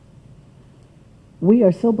We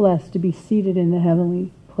are so blessed to be seated in the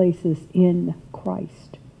heavenly places in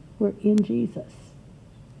Christ. We're in Jesus.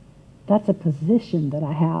 That's a position that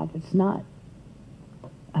I have. It's not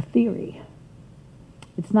a theory.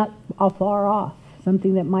 It's not far off,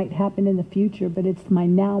 something that might happen in the future, but it's my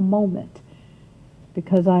now moment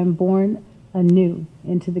because I'm born anew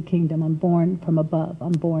into the kingdom. I'm born from above.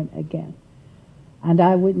 I'm born again. And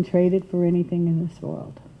I wouldn't trade it for anything in this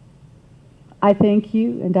world. I thank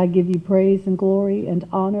you and I give you praise and glory and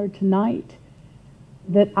honor tonight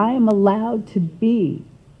that I am allowed to be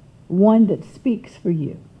one that speaks for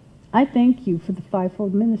you. I thank you for the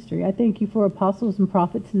fivefold ministry. I thank you for apostles and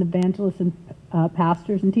prophets and evangelists and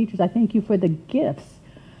pastors and teachers. I thank you for the gifts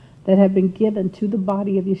that have been given to the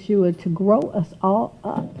body of Yeshua to grow us all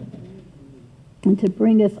up and to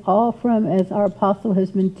bring us all from, as our apostle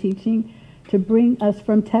has been teaching, to bring us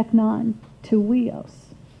from teknon to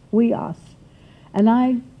weos. And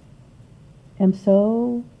I am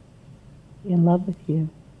so in love with you.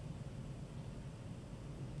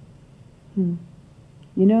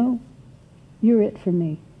 You know, you're it for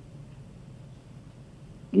me.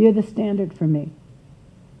 You're the standard for me.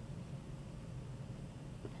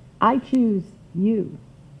 I choose you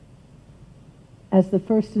as the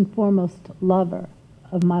first and foremost lover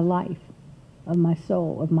of my life, of my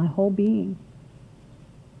soul, of my whole being.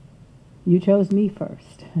 You chose me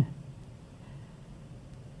first.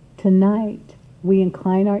 Tonight, we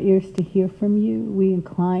incline our ears to hear from you. We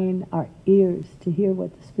incline our ears to hear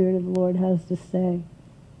what the Spirit of the Lord has to say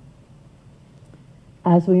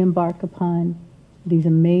as we embark upon these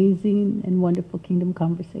amazing and wonderful kingdom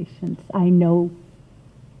conversations. I know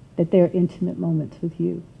that they're intimate moments with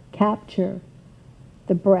you. Capture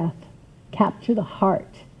the breath. Capture the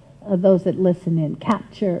heart of those that listen in.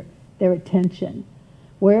 Capture their attention.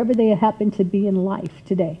 Wherever they happen to be in life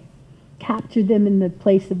today. Capture them in the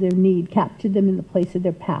place of their need. Capture them in the place of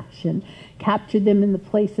their passion. Capture them in the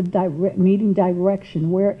place of needing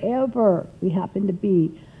direction. Wherever we happen to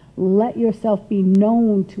be, let yourself be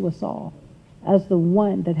known to us all as the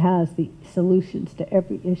one that has the solutions to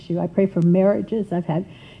every issue. I pray for marriages. I've had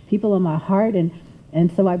people on my heart,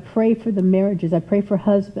 and so I pray for the marriages. I pray for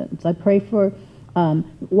husbands. I pray for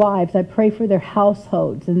wives. I pray for their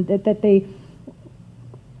households, and that they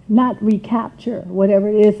not recapture whatever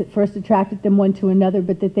it is that first attracted them one to another,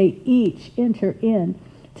 but that they each enter in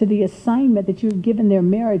to the assignment that you've given their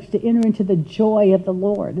marriage, to enter into the joy of the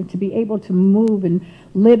Lord and to be able to move and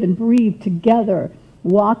live and breathe together,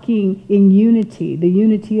 walking in unity, the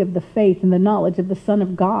unity of the faith and the knowledge of the Son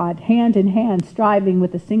of God, hand in hand, striving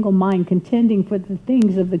with a single mind, contending for the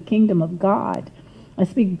things of the kingdom of God. I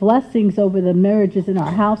speak blessings over the marriages in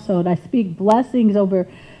our household. I speak blessings over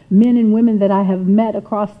men and women that I have met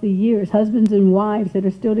across the years, husbands and wives that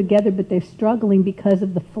are still together, but they're struggling because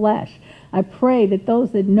of the flesh. I pray that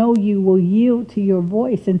those that know you will yield to your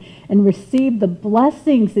voice and receive the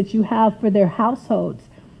blessings that you have for their households.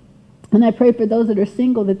 And I pray for those that are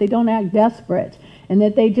single that they don't act desperate and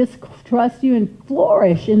that they just trust you and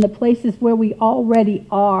flourish in the places where we already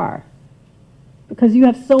are. Because you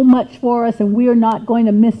have so much for us and we are not going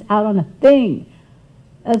to miss out on a thing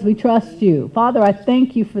as we trust you. Father, I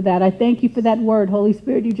thank you for that. I thank you for that word. Holy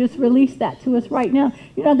Spirit, you just released that to us right now.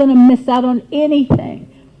 You're not going to miss out on anything.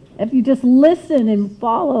 If you just listen and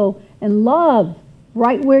follow and love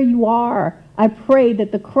right where you are, I pray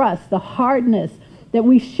that the crust, the hardness, that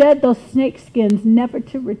we shed those snake skins never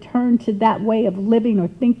to return to that way of living or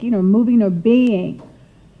thinking or moving or being.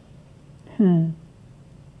 And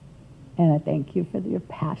I thank you for your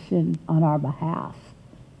passion on our behalf.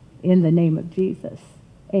 In the name of Jesus.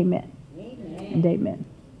 Amen. Amen. And amen.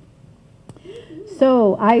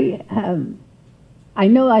 So I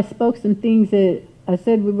know I spoke some things that I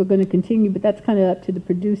said we were going to continue, but that's kind of up to the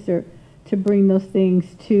producer to bring those things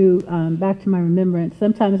to back to my remembrance.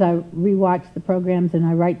 Sometimes I rewatch the programs and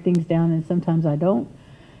I write things down, and sometimes I don't.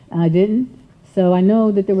 And I didn't. So I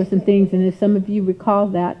know that there were some things, and if some of you recall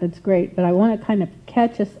that, that's great. But I want to kind of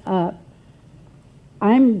catch us up.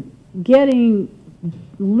 I'm getting,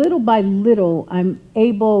 little by little, I'm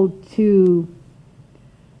able to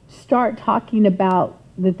start talking about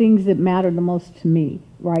the things that matter the most to me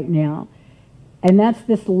right now. And that's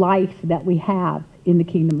this life that we have in the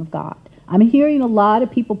kingdom of God. I'm hearing a lot of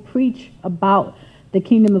people preach about the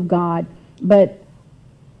kingdom of God, and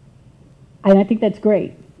I think that's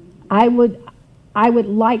great. I would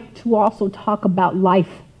like to also talk about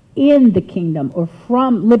life in the kingdom, or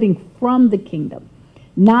living from the kingdom,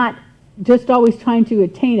 not just always trying to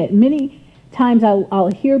attain it. Many times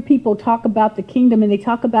I'll hear people talk about the kingdom and they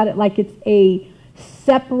talk about it like it's a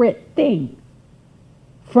separate thing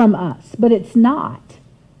from us, but it's not.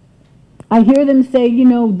 I hear them say, you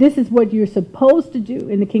know, this is what you're supposed to do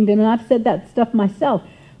in the kingdom. And I've said that stuff myself.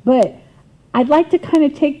 But I'd like to kind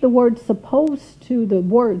of take the word supposed to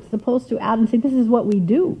out and say, this is what we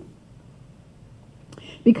do.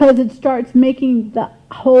 Because it starts making the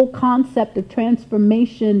whole concept of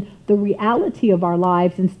transformation the reality of our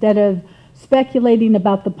lives instead of speculating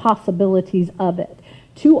about the possibilities of it.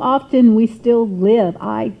 Too often we still live,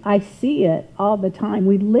 I see it all the time,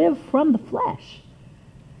 we live from the flesh.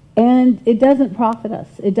 And it doesn't profit us.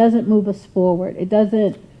 It doesn't move us forward. It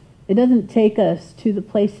doesn't take us to the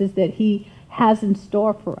places that he has in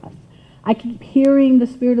store for us. I keep hearing the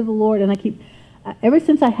Spirit of the Lord, and I keep, ever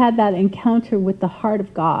since I had that encounter with the heart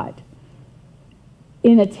of God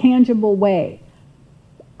in a tangible way,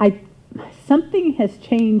 something has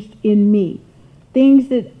changed in me. Things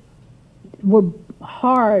that were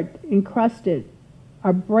hard, encrusted,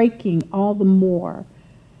 are breaking all the more.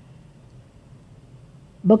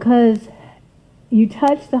 Because you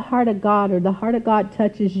touch the heart of God, or the heart of God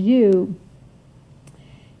touches you,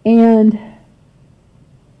 and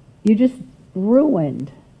you're just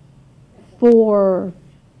ruined for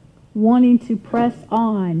wanting to press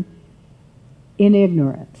on in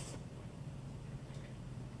ignorance.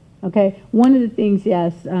 Okay, one of the things,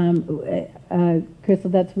 yes,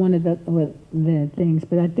 Crystal, that's one of the things,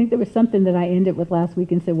 but I think there was something that I ended with last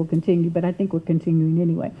week and said we'll continue, but I think we're continuing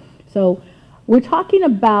anyway. So we're talking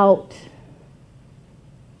about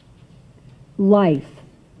life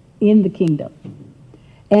in the kingdom.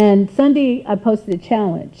 And Sunday, I posted a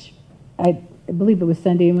challenge. I believe it was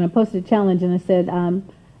Sunday, and when I posted a challenge, and I said,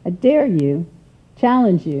 I dare you,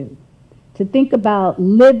 challenge you, to think about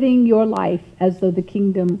living your life as though the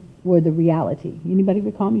kingdom were the reality. Anybody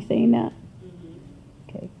recall me saying that? Mm-hmm.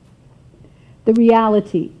 Okay. The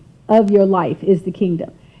reality of your life is the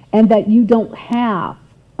kingdom, and that you don't have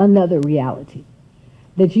another reality,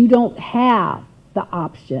 that you don't have the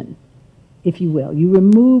option, if you will. You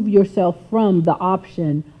remove yourself from the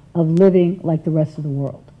option of living like the rest of the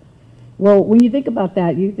world. Well, when you think about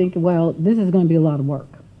that, you think, well, this is going to be a lot of work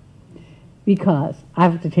because I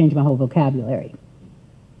have to change my whole vocabulary.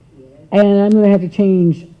 And I'm going to have to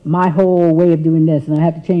change my whole way of doing this, and I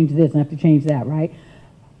have to change this, and I have to change that, right?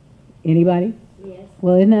 Anybody? Yes.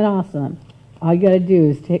 Well, isn't that awesome? All you got to do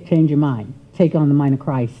is change your mind. Take on the mind of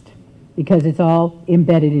Christ, because it's all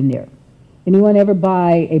embedded in there. Anyone ever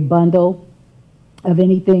buy a bundle of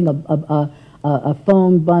anything, a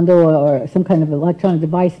phone bundle or some kind of electronic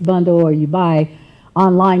device bundle, or you buy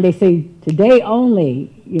online, they say today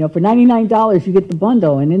only, you know, for $99 you get the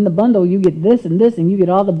bundle, and in the bundle you get this and this, and you get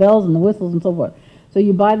all the bells and the whistles and so forth. So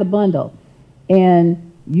you buy the bundle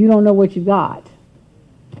and you don't know what you got,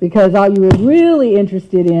 because all you were really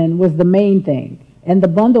interested in was the main thing, and the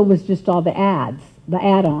bundle was just all the ads, the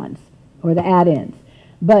add-ons or the add-ins.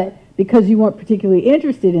 But because you weren't particularly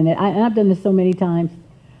interested in it, and I've done this so many times,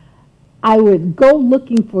 I would go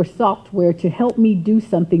looking for software to help me do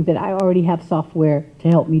something that I already have software to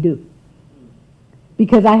help me do.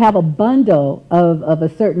 Because I have a bundle of a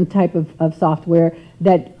certain type of software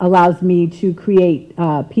that allows me to create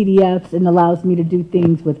PDFs, and allows me to do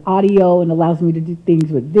things with audio, and allows me to do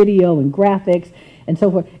things with video and graphics and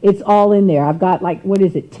so forth. It's all in there. I've got, like, what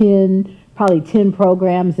is it, probably 10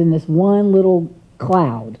 programs in this one little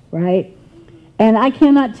cloud, right? And I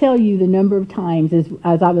cannot tell you the number of times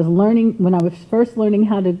as I was learning, when I was first learning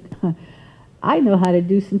how to, I know how to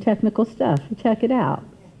do some technical stuff. Check it out.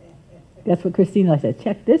 That's what Christina said.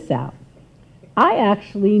 Check this out. I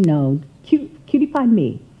actually know, Cutie Pie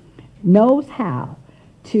Me knows how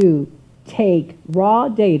to take raw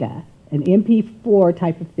data, an MP4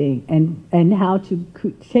 type of thing, and how to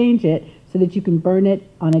change it so that you can burn it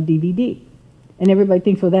on a DVD. And everybody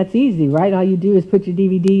thinks, well, that's easy, right? All you do is put your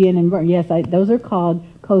DVD in and burn. Yes, those are called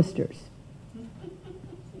coasters.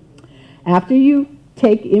 After you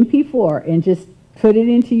take MP4 and just put it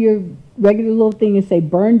into your regular little thing and say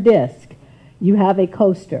burn disk, you have a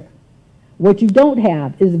coaster. What you don't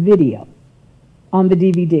have is video on the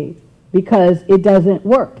DVD, because it doesn't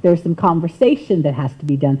work. There's some conversation that has to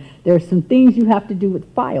be done. There's some things you have to do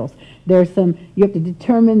with files. You have to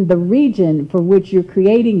determine the region for which you're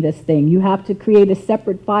creating this thing. You have to create a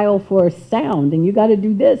separate file for sound, and you got to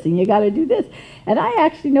do this, and you got to do this. And I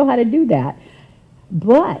actually know how to do that.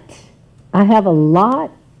 But I have a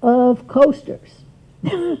lot of coasters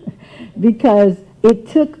because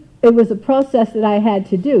it was a process that I had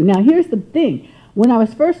to do. Now, here's the thing. When I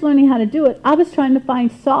was first learning how to do it, I was trying to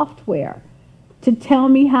find software to tell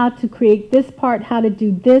me how to create this part, how to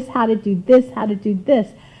do this, how to do this, how to do this.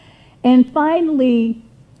 And finally,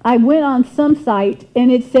 I went on some site,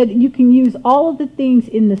 and it said you can use all of the things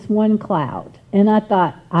in this one cloud. And I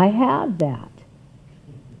thought, I have that.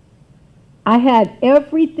 I had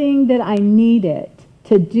everything that I needed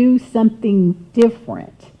to do something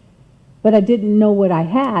different, but I didn't know what I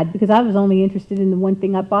had because I was only interested in the one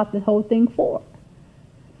thing I bought the whole thing for.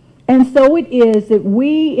 And so it is that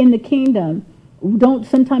we in the kingdom don't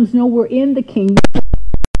sometimes know we're in the kingdom.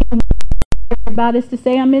 About is to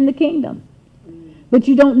say, I'm in the kingdom. But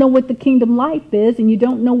you don't know what the kingdom life is, and you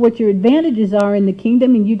don't know what your advantages are in the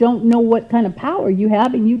kingdom, and you don't know what kind of power you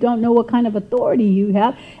have, and you don't know what kind of authority you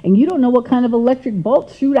have, and you don't know what kind of electric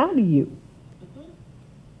bolts shoot out of you.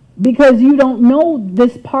 Because you don't know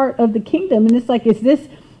this part of the kingdom. And it's like, this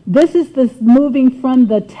is this moving from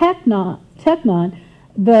the technon,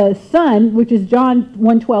 the Son, which is John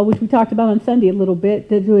 1:12, which we talked about on Sunday a little bit,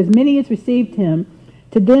 that to as many as received him,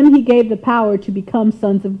 to them he gave the power to become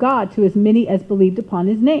sons of God, to as many as believed upon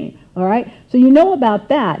his name. All right? So you know about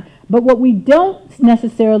that. But what we don't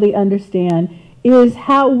necessarily understand is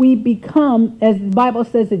how we become, as the Bible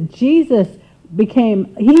says that Jesus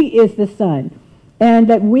became, he is the Son. And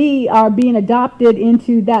that we are being adopted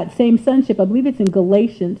into that same sonship. I believe it's in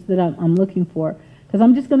Galatians that I'm looking for. Because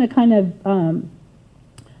I'm just going to kind of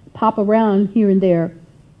pop around here and there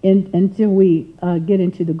until we get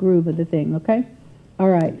into the groove of the thing, okay? All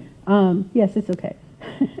right. Yes, it's okay.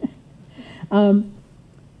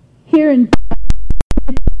 Here in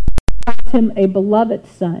him a beloved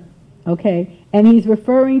son, okay? And he's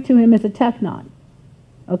referring to him as a teknon,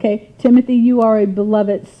 okay? Timothy, you are a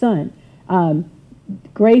beloved son.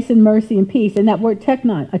 Grace and mercy and peace. And that word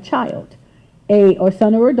teknon, a child, or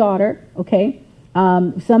son or a daughter, okay?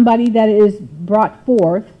 Somebody that is brought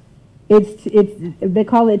forth. They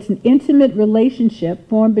call it, it's an intimate relationship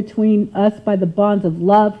formed between us by the bonds of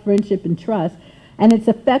love, friendship, and trust, and it's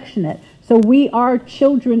affectionate. So we are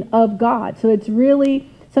children of God. So it's really,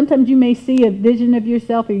 sometimes you may see a vision of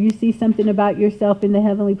yourself, or you see something about yourself in the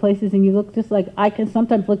heavenly places, and you look just like, I can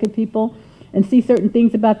sometimes look at people and see certain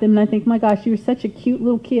things about them, and I think, my gosh, you're such a cute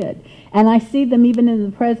little kid. And I see them even in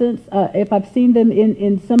the presence, if I've seen them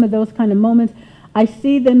in some of those kind of moments, I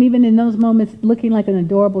see them even in those moments looking like an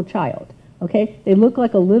adorable child, okay? They look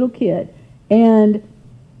like a little kid, and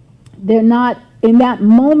they're not in that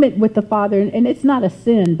moment with the Father, and it's not a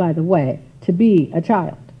sin, by the way, to be a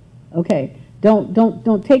child, okay?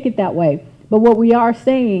 Don't take it that way. But what we are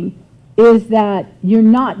saying is that you're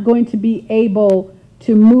not going to be able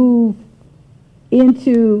to move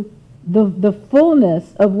into the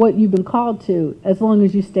fullness of what you've been called to as long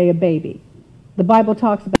as you stay a baby. The Bible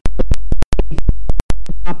talks about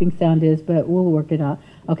popping sound is, but we'll work it out.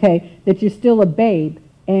 Okay, that you're still a babe,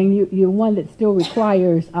 and you're one that still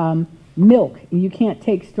requires milk. You can't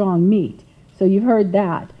take strong meat. So you've heard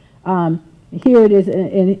that. Here it is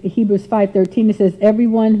in Hebrews 5:13. It says,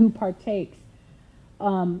 "Everyone who partakes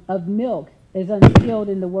of milk is unskilled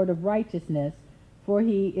in the word of righteousness, for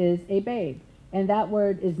he is a babe." And that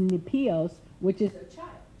word is nepios, which is a child,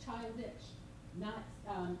 childish, not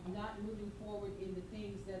moving forward in the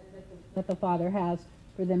things that the Father has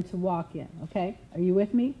for them to walk in. Okay, are you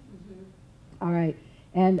with me? Mm-hmm. All right.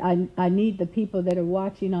 And I need the people that are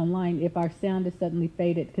watching online, if our sound is suddenly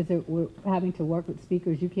faded, because we're having to work with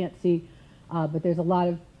speakers, you can't see, but there's a lot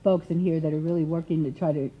of folks in here that are really working to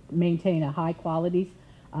try to maintain a high quality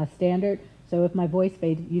standard. So if my voice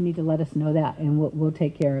fades, you need to let us know that, and we'll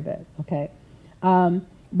take care of it. Okay.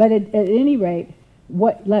 But at any rate,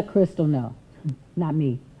 let Crystal know, not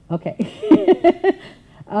me. Okay.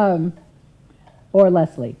 Or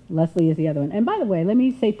Leslie. Leslie is the other one. And by the way, let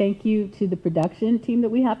me say thank you to the production team that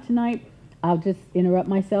we have tonight. I'll just interrupt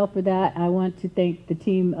myself for that. I want to thank the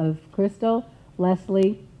team of Crystal,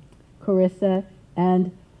 Leslie, Carissa,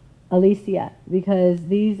 and Alicia, because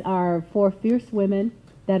these are 4 fierce women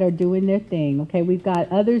that are doing their thing. Okay, we've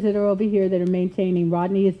got others that are over here that are maintaining.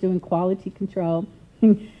 Rodney is doing quality control.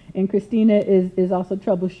 And Christina is also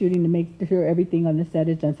troubleshooting to make sure everything on the set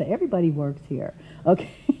is done. So everybody works here. Okay.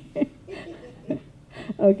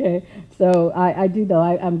 Okay, so I do though.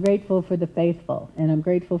 I'm grateful for the faithful, and I'm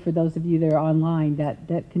grateful for those of you that are online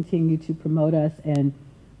that continue to promote us and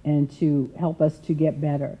to help us to get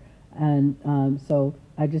better. And so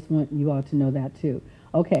I just want you all to know that too.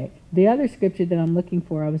 Okay, the other scripture that I'm looking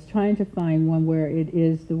for, I was trying to find one where it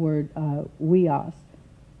is the word weos.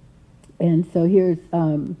 And so here's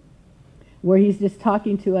where he's just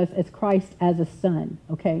talking to us as Christ as a son,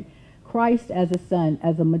 okay? Christ as a son,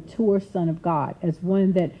 as a mature son of God, as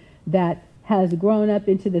one that has grown up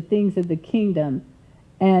into the things of the kingdom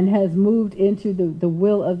and has moved into the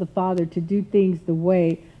will of the Father to do things the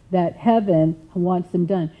way that heaven wants them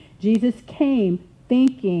done. Jesus came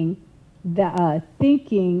thinking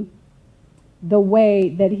the way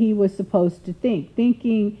that he was supposed to think,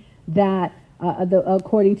 thinking that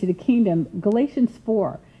according to the kingdom. Galatians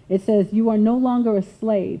 4, it says, you are no longer a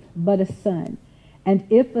slave, but a son. And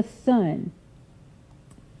if a son,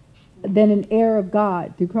 then an heir of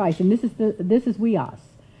God through Christ. And this is weos.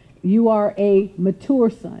 You are a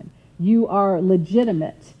mature son. You are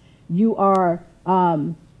legitimate. You are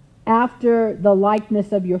after the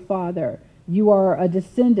likeness of your father. You are a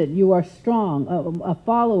descendant. You are strong, a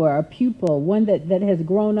follower, a pupil, one that has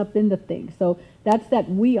grown up in the thing. So that's that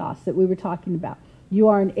weos that we were talking about. You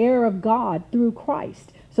are an heir of God through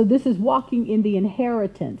Christ. So this is walking in the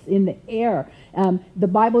inheritance, in the heir. The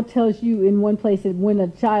Bible tells you in one place that when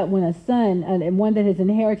a son, and one that has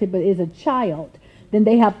inherited but is a child, then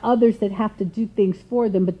they have others that have to do things for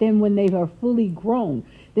them. But then when they are fully grown,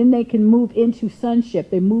 then they can move into sonship.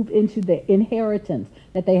 They move into the inheritance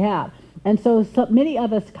that they have. And so many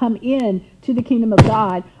of us come in to the kingdom of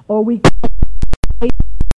God, or we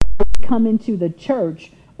come into the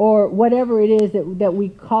church, or whatever it is that we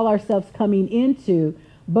call ourselves coming into,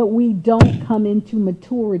 but we don't come into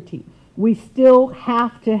maturity. We still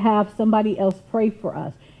have to have somebody else pray for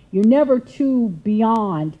us. You're never too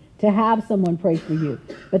beyond to have someone pray for you.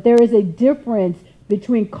 But there is a difference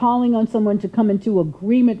between calling on someone to come into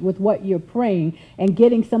agreement with what you're praying and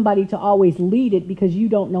getting somebody to always lead it, because you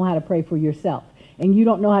don't know how to pray for yourself and you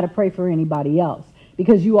don't know how to pray for anybody else,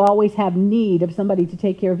 because you always have need of somebody to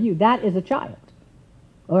take care of you. That is a child.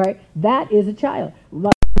 All right? That is a child.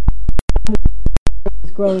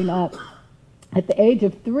 Growing up at the age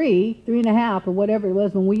of 3.5, or whatever it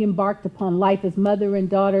was, when we embarked upon life as mother and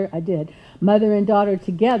daughter, mother and daughter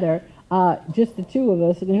together, just the two of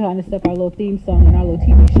us, we're going to kind of step our little theme song and our little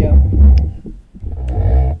TV show.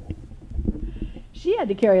 She had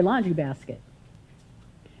to carry a laundry basket.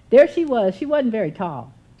 There she was. She wasn't very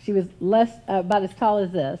tall. She was about as tall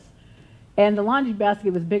as this. And the laundry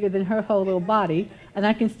basket was bigger than her whole little body. And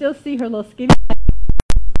I can still see her little skinny.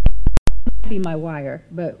 Be my wire,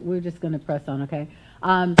 but we're just going to press on, okay?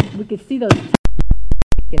 We could see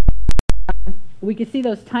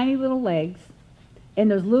those tiny little legs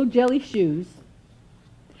and those little jelly shoes,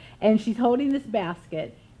 and she's holding this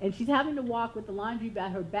basket, and she's having to walk with the laundry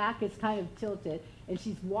basket. Her back is kind of tilted, and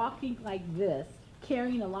she's walking like this,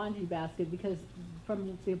 carrying a laundry basket, because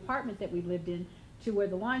from the apartment that we lived in to where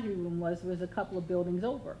the laundry room was a couple of buildings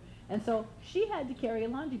over. And so she had to carry a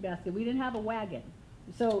laundry basket. We didn't have a wagon.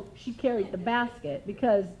 So she carried the basket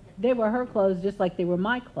because they were her clothes just like they were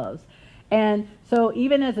my clothes. And so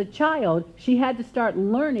even as a child, she had to start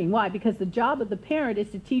learning. Why? Because the job of the parent is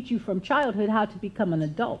to teach you from childhood how to become an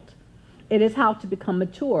adult. It is how to become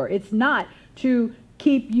mature. It's not to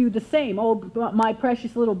keep you the same. Oh, my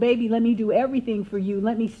precious little baby, let me do everything for you.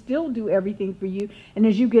 Let me still do everything for you. And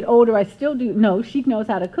as you get older, I still do. No, she knows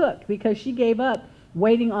how to cook because she gave up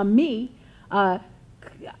waiting on me. I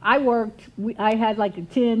had like a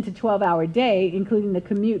 10 to 12 hour day, including the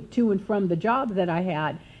commute to and from the job that I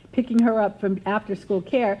had, picking her up from after school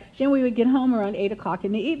care. Then we would get home around 8 o'clock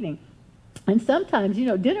in the evening. And sometimes,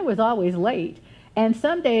 dinner was always late. And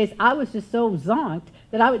some days I was just so zonked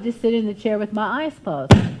that I would just sit in the chair with my eyes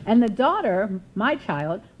closed. And the daughter, my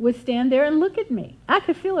child, would stand there and look at me. I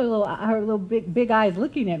could feel her little big eyes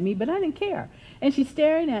looking at me, but I didn't care. And she's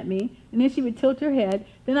staring at me, and then she would tilt her head.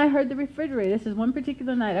 Then I heard the refrigerator. This is one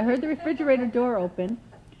particular night. I heard the refrigerator door open,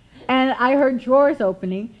 and I heard drawers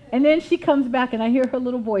opening. And then she comes back, and I hear her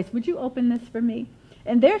little voice, "Would you open this for me?"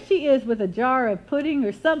 And there she is with a jar of pudding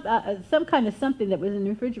or some kind of something that was in the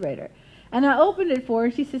refrigerator. And I opened it for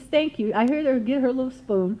her. She says, "Thank you." I heard her get her little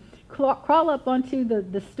spoon, crawl up onto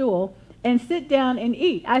the stool, and sit down and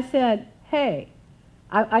eat. I said, "Hey,"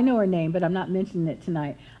 I know her name, but I'm not mentioning it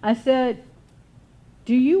tonight. I said,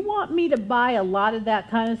 "Do you want me to buy a lot of that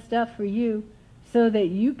kind of stuff for you so that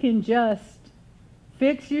you can just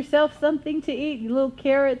fix yourself something to eat? Little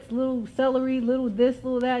carrots, little celery, little this,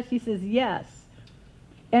 little that?" She says, "Yes."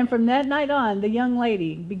 And from that night on, the young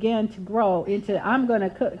lady began to grow into, I'm going to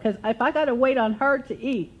cook, because if I got to wait on her to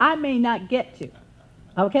eat, I may not get to.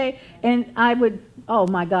 Okay? And I would, oh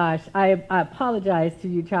my gosh, I apologize to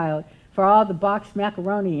you, child, for all the boxed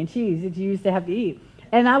macaroni and cheese that you used to have to eat.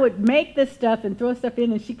 And I would make this stuff and throw stuff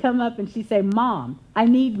in, and she'd come up and she'd say, "Mom, I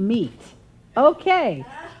need meat." Okay,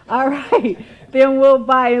 all right. Then we'll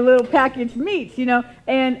buy a little packaged meats,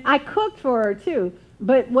 And I cooked for her too.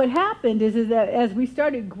 But what happened is that as we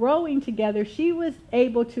started growing together, she was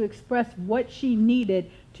able to express what she needed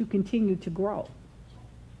to continue to grow.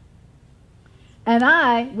 And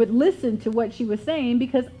I would listen to what she was saying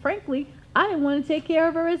because, frankly, I didn't want to take care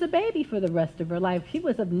of her as a baby for the rest of her life. She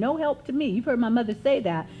was of no help to me. You've heard my mother say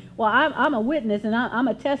that. Well, I'm a witness and I'm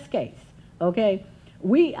a test case. Okay,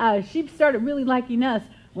 she started really liking us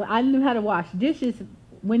when I knew how to wash dishes.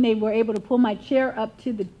 When they were able to pull my chair up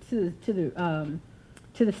to the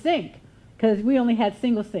sink, because we only had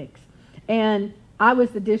single sinks, and I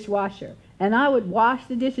was the dishwasher, and I would wash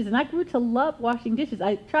the dishes, and I grew to love washing dishes.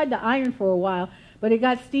 I tried to iron for a while, but it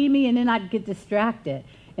got steamy, and then I'd get distracted,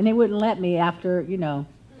 and they wouldn't let me after,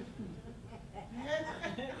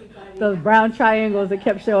 those brown triangles that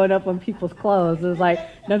kept showing up on people's clothes. It was like,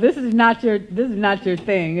 no, this is not your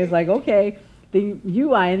thing. It's like, okay,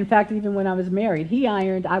 you iron. In fact, even when I was married, he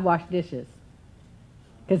ironed, I washed dishes.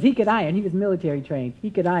 Because he could iron. He was military trained. He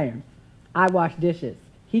could iron. I washed dishes.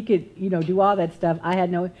 He could, do all that stuff.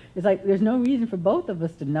 It's like, there's no reason for both of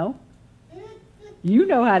us to know. You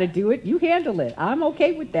know how to do it. You handle it. I'm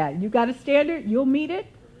okay with that. You got a standard, you'll meet it.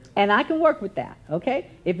 And I can work with that, okay?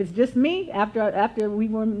 If it's just me, after we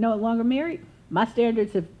were no longer married, my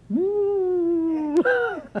standards have,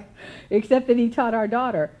 except that he taught our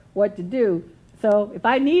daughter what to do. So if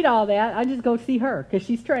I need all that, I just go see her, because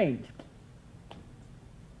she's trained.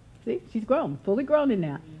 See, she's grown, fully grown in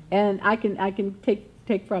that. And I can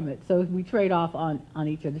take from it. So we trade off on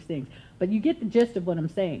each other's things. But you get the gist of what I'm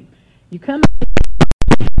saying. You come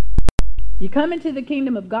into the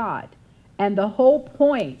kingdom of God. And the whole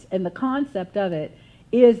point and the concept of it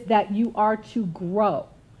is that you are to grow,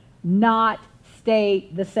 not stay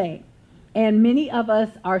the same. And many of us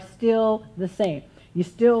are still the same.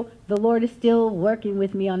 The Lord is still working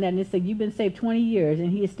with me on that. And it's like, you've been saved 20 years and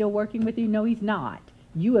he is still working with you? No, he's not.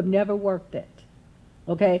 You have never worked it.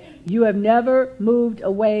 Okay? You have never moved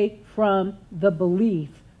away from the belief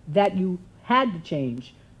that you had to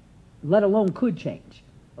change, let alone could change.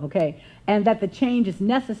 Okay? And that the change is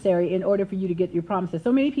necessary in order for you to get your promises.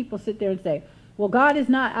 So many people sit there and say, well, God is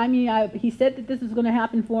not, he said that this is going to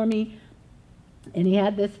happen for me, and he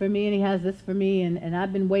had this for me, and he has this for me, and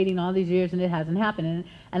I've been waiting all these years, and it hasn't happened.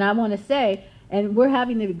 And I want to say, and we're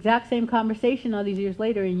having the exact same conversation all these years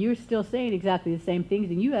later, and you're still saying exactly the same things,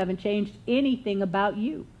 and you haven't changed anything about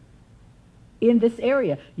you in this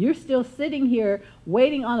area. You're still sitting here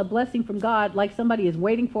waiting on a blessing from God like somebody is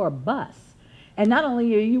waiting for a bus. And not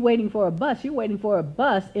only are you waiting for a bus, you're waiting for a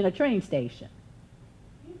bus in a train station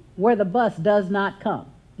where the bus does not come.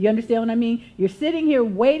 You understand what I mean? You're sitting here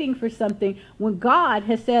waiting for something when God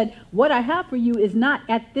has said, what I have for you is not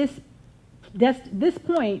at this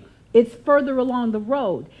point. It's further along the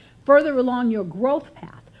road, further along your growth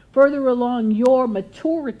path, further along your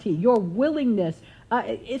maturity, your willingness.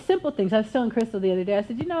 It's simple things. I was telling Crystal the other day, I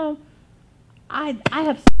said, I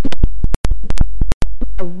have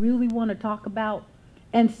I really want to talk about,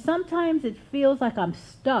 and sometimes it feels like I'm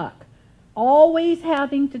stuck always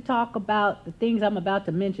having to talk about the things I'm about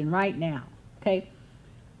to mention right now. Okay,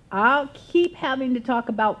 I'll keep having to talk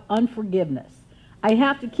about unforgiveness. I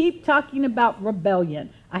have to keep talking about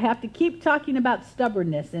rebellion. I have to keep talking about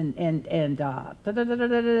stubbornness and all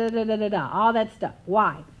that stuff.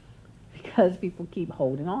 Why? Because people keep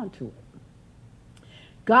holding on to it.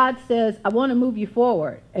 God says, I want to move you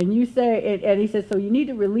forward. And you say, and he says, so you need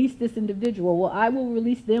to release this individual. Well, I will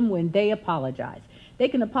release them when they apologize. They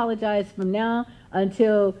can apologize from now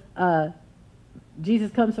until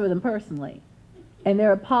Jesus comes for them personally. And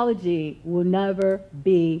their apology will never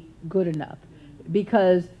be good enough.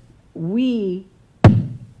 Because we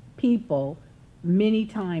people, many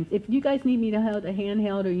times, if you guys need me to hold a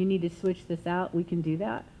handheld or you need to switch this out, we can do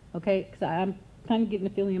that. Okay? Because I'm kind of getting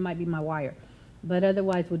the feeling it might be my wire. But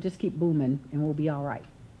otherwise, we'll just keep booming, and we'll be all right.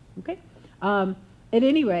 Okay? At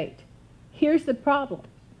any rate, here's the problem.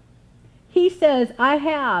 He says,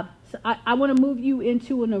 I want to move you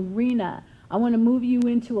into an arena. I want to move you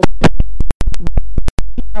into a...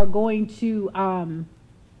 are going to...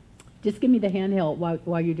 just give me the handheld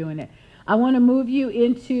while you're doing it. I want to move you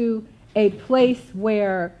into a place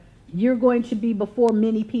where you're going to be before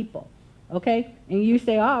many people. Okay? And you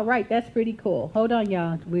say, all right, that's pretty cool. Hold on,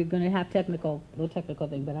 y'all. We're going to have little technical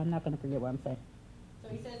thing, but I'm not going to forget what I'm saying. So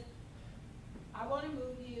he says, I want to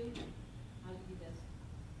move you. How do you do this?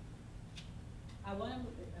 I want to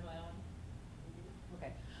move it. Am I on?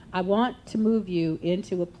 Okay. I want to move you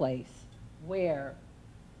into a place where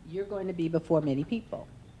you're going to be before many people.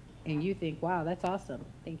 And you think, wow, that's awesome.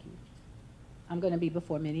 Thank you. I'm going to be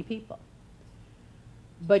before many people.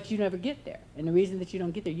 But you never get there. And the reason that you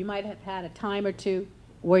don't get there, you might have had a time or two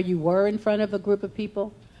where you were in front of a group of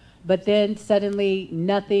people, but then suddenly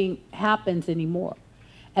nothing happens anymore.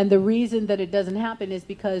 And the reason that it doesn't happen is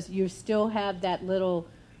because you still have that little,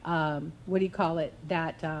 what do you call it,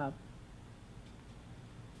 that,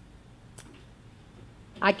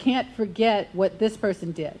 I can't forget what this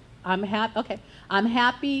person did. I'm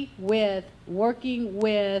happy with working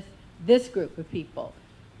with this group of people.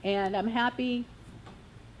 And I'm happy.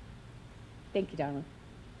 Thank you, darling.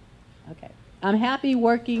 Okay. I'm happy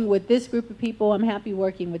working with this group of people. I'm happy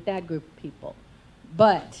working with that group of people.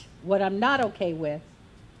 But what I'm not okay with,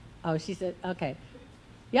 oh, she said, okay.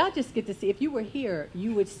 Y'all just get to see, if you were here,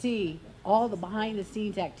 you would see all the behind the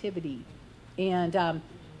scenes activity. And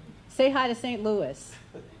say hi to St. Louis.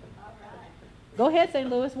 Go ahead, St.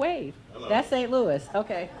 Louis, wave. Hello. That's St. Louis.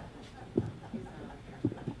 Okay.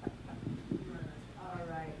 All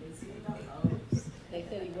right. Is he the host? They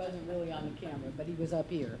said he wasn't really on the camera, but he was up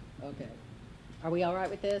here. Okay. Are we all right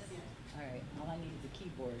with this? Yes. All right. All I need is a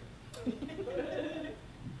keyboard.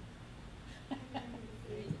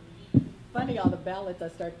 Funny all the ballads I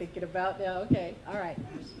start thinking about now. Okay. All right.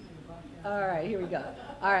 All right. Here we go.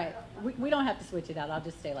 All right. We don't have to switch it out. I'll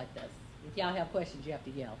just stay like this. If y'all have questions, you have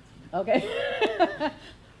to yell. Okay?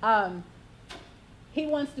 He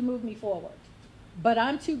wants to move me forward, but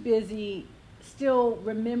I'm too busy still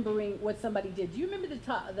remembering what somebody did. Do you remember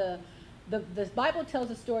the Bible tells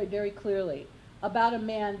a story very clearly about a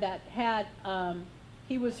man that had,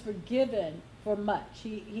 he was forgiven for much.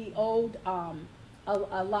 He owed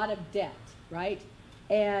a lot of debt, right?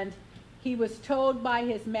 And he was told by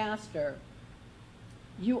his master,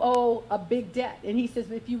 you owe a big debt. And he says,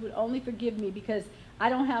 if you would only forgive me, because I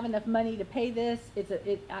don't have enough money to pay this.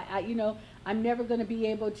 I'm never going to be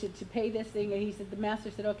able to pay this thing. And he said, the master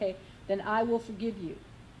said, okay, then I will forgive you.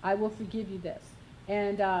 I will forgive you this.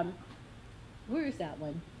 And where is that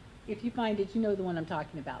one? If you find it, you know the one I'm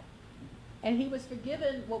talking about. And he was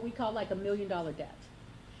forgiven what we call like $1 million debt.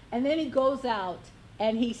 And then he goes out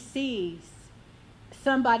and he sees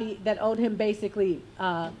somebody that owed him basically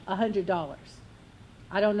 $100.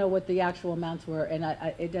 I don't know what the actual amounts were, and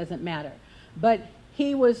it doesn't matter. But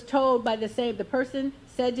he was told by the person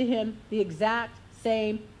said to him the exact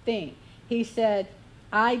same thing. He said,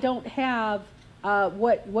 I don't have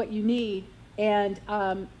what you need, and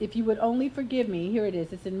if you would only forgive me, here it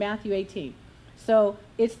is, it's in Matthew 18. So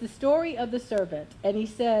it's the story of the servant, and he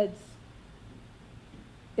says,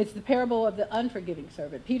 it's the parable of the unforgiving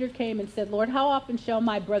servant. Peter came and said, Lord, how often shall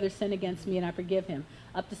my brother sin against me and I forgive him?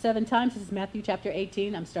 Up to 7 times. This is Matthew chapter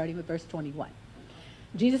 18. I'm starting with verse 21.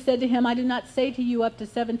 Jesus said to him, I do not say to you up to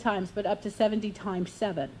 7 times, but up to 70 times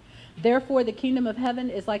 7. Therefore, the kingdom of heaven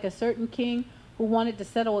is like a certain king who wanted to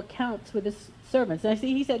settle accounts with his servants. And I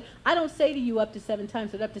see, he said, I don't say to you up to 7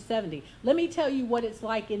 times, but up to 70. Let me tell you what it's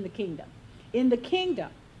like in the kingdom. In the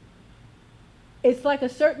kingdom, it's like a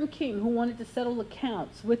certain king who wanted to settle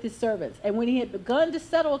accounts with his servants. And when he had begun to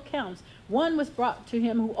settle accounts, one was brought to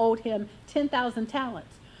him who owed him 10,000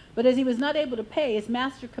 talents. But as he was not able to pay, his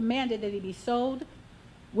master commanded that he be sold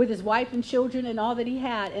with his wife and children and all that he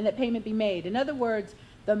had, and that payment be made. In other words,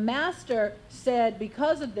 the master said,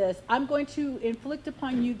 because of this, I'm going to inflict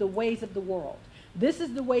upon you the ways of the world. This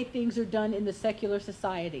is the way things are done in the secular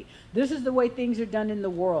society. This is the way things are done in the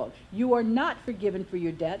world. You are not forgiven for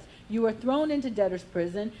your debts. You are thrown into debtor's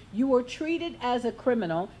prison. You are treated as a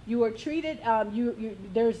criminal. You are treated,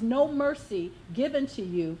 there's no mercy given to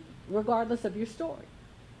you regardless of your story.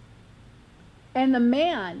 And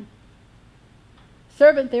the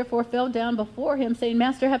servant therefore fell down before him, saying,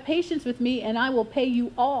 Master, have patience with me, and I will pay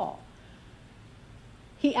you all.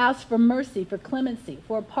 He asked for mercy, for clemency,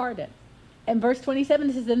 for a pardon. And verse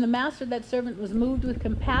 27 says, then the master of that servant was moved with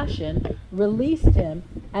compassion, released him,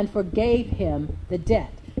 and forgave him the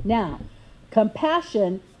debt. Now,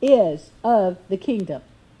 compassion is of the kingdom.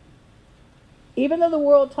 Even though the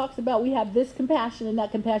world talks about we have this compassion and that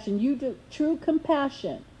compassion, true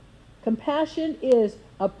compassion. Compassion is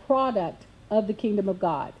a product of the kingdom of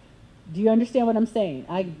God. Do you understand what I'm saying?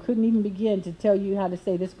 I couldn't even begin to tell you how to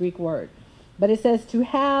say this Greek word. But it says to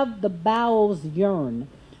have the bowels yearn,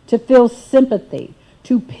 to feel sympathy,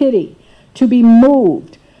 to pity, to be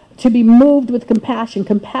moved with compassion.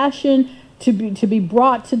 Compassion to be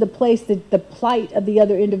brought to the place that the plight of the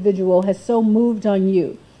other individual has so moved on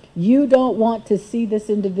you. You don't want to see this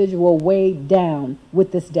individual weighed down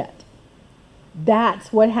with this debt.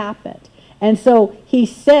 That's what happened. And so he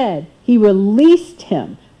said, he released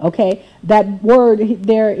him. Okay, that word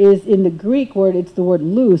there is in the Greek word, it's the word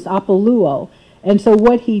loose, apoluo. And so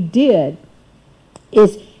what he did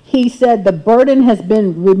is he said, the burden has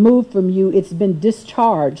been removed from you. It's been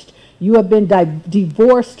discharged. You have been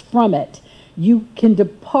divorced from it. You can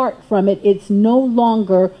depart from it. It's no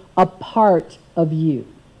longer a part of you.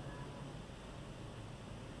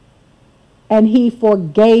 And he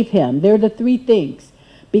forgave him. They're the 3 things.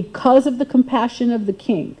 Because of the compassion of the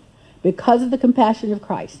king, because of the compassion of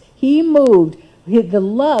Christ, he moved, the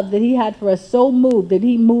love that he had for us so moved that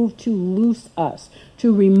he moved to loose us,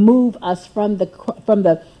 to remove us from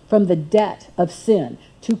the from the debt of sin,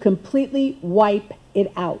 to completely wipe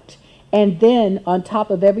it out. And then on top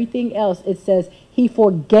of everything else, it says he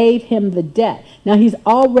forgave him the debt. Now he's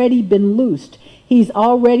already been loosed. He's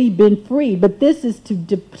already been free. But this is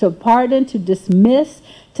to pardon, to dismiss,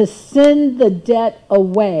 to send the debt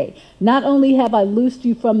away. Not only have I loosed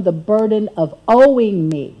you from the burden of owing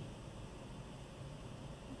me,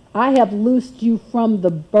 I have loosed you from the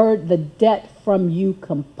debt from you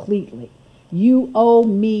completely. You owe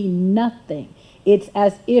me nothing. It's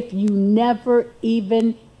as if you never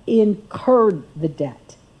even incurred the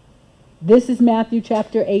debt. This is Matthew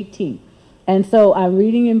chapter 18. And so I'm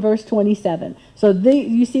reading in verse 27. So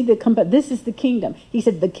you see this is the kingdom. He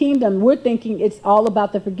said the kingdom, we're thinking it's all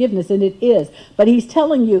about the forgiveness, and it is. But he's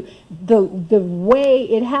telling you the way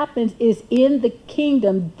it happens is in the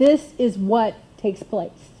kingdom. This is what takes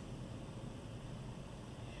place.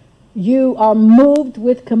 You are moved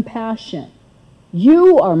with compassion.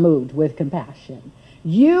 You are moved with compassion.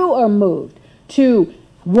 You are moved to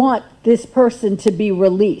want this person to be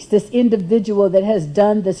released, this individual that has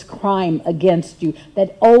done this crime against you,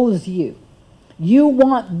 that owes you. You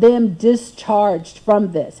want them discharged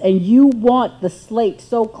from this, and you want the slate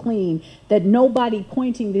so clean that nobody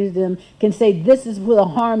pointing to them can say this is for the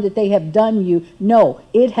harm that they have done you. No,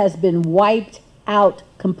 it has been wiped out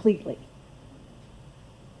completely.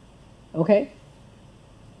 Okay?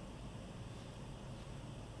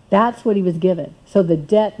 That's what he was given. So the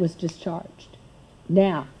debt was discharged.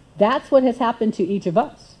 Now, that's what has happened to each of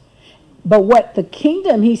us. But what the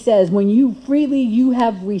kingdom, he says, when you freely you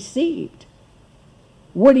have received,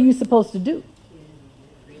 what are you supposed to do?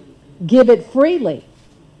 Give it freely,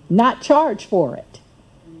 not charge for it.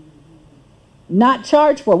 Not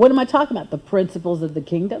charge for it. What am I talking about? The principles of the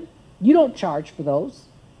kingdom. You don't charge for those.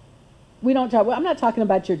 We don't charge. Well, I'm not talking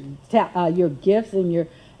about your gifts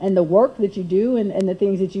and the work that you do and the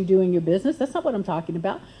things that you do in your business. That's not what I'm talking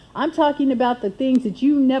about. I'm talking about the things that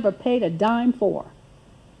you never paid a dime for,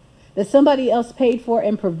 that somebody else paid for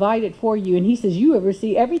and provided for you. And he says you have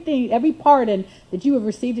received everything, every pardon that you have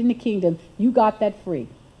received in the kingdom, you got that free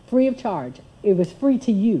of charge. It was free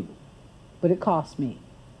to you, but it cost me.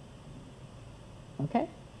 Okay?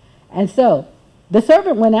 And so the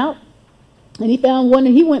servant went out and he found one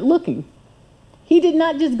and he went looking. He did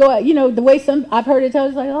not just go out, the way I've heard it told,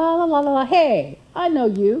 it's like, la, la, la, la, hey, I know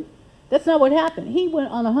you. That's not what happened. He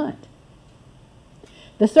went on a hunt.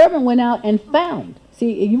 The servant went out and found.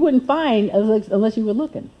 See, you wouldn't find unless you were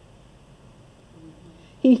looking.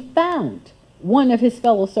 He found one of his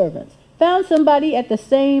fellow servants. Found somebody at the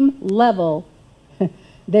same level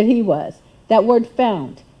that he was. That word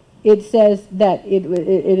found, it says that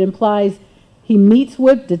it implies he meets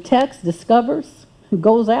with, detects, discovers,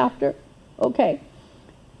 goes after. Okay.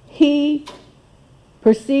 He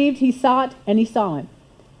perceived, he sought, and he saw him.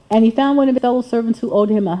 And he found one of his fellow servants who owed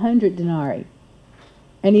him 100 denarii.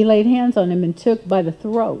 And he laid hands on him and took by the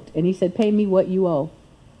throat. And he said, pay me what you owe.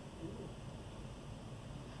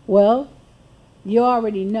 Well, you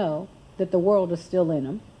already know that the world is still in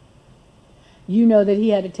him. You know that he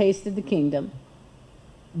had a taste of the kingdom,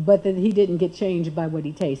 but that he didn't get changed by what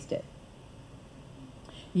he tasted.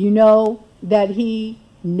 You know that he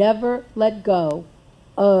never let go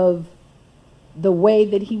of the way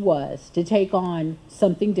that he was to take on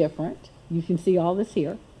something different. You can see all this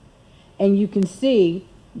here. And you can see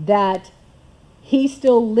that he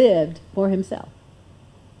still lived for himself.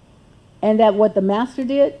 And that what the master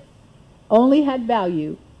did only had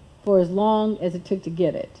value for as long as it took to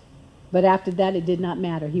get it. But after that, it did not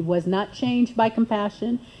matter. He was not changed by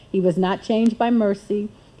compassion. He was not changed by mercy.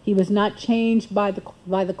 He was not changed by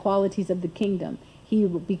the qualities of the kingdom. He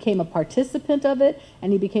became a participant of it,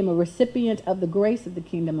 and he became a recipient of the grace of the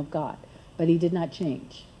kingdom of God. But he did not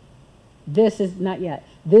change. This is not yet.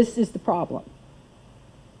 This is the problem.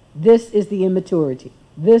 This is the immaturity.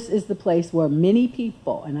 This is the place where many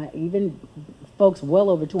people, and even folks well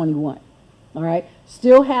over 21, all right,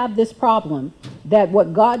 still have this problem that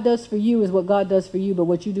what God does for you is what God does for you, but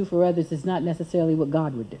what you do for others is not necessarily what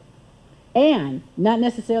God would do. And not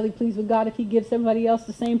necessarily pleased with God if he gives somebody else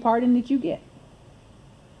the same pardon that you get.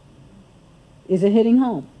 Is it hitting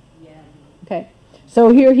home? Yeah. Okay. So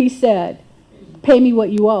here he said, pay me what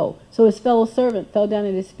you owe. So his fellow servant fell down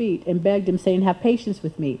at his feet and begged him, saying, have patience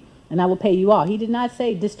with me, and I will pay you all. He did not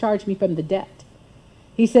say, discharge me from the debt.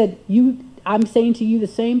 He said, I'm saying to you the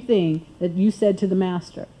same thing that you said to the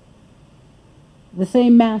master. The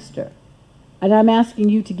same master. And I'm asking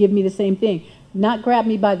you to give me the same thing. Not grab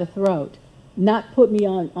me by the throat. Not put me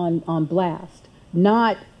on blast.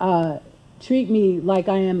 Not treat me like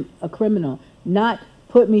I am a criminal. Not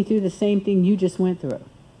put me through the same thing you just went through.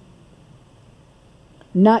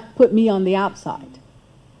 not put me on the outside.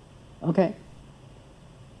 Okay?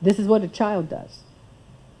 This is what a child does.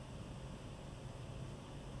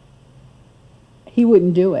 He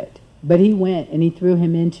wouldn't do it, but he went and he threw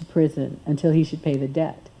him into prison until he should pay the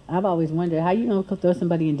debt. I've always wondered, how you going to throw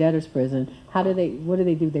somebody in debtor's prison? What do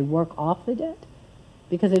they do? They work off the debt?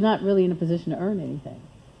 Because they're not really in a position to earn anything.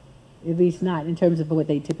 At least not in terms of what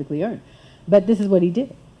they typically earn. But this is what he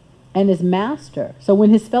did. And his master, so when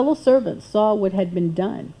his fellow servants saw what had been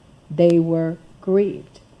done, they were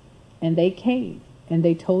grieved. And they came and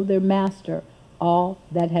they told their master all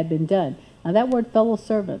that had been done. Now that word fellow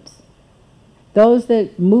servants, those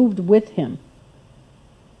that moved with him,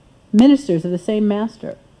 ministers of the same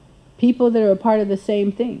master, people that are a part of the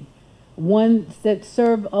same thing, ones that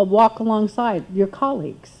serve, walk alongside your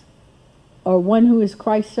colleagues, or one who is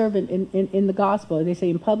Christ's servant in the gospel, they say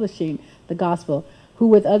in publishing the gospel, who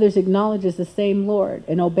with others acknowledges the same Lord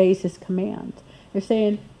and obeys his command. They're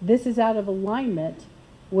saying this is out of alignment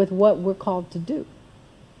with what we're called to do.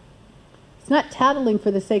 It's not tattling for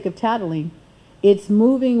the sake of tattling. It's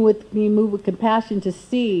being moved with compassion to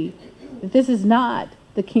see that this is not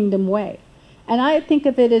the kingdom way. And I think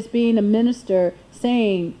of it as being a minister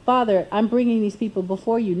saying, Father, I'm bringing these people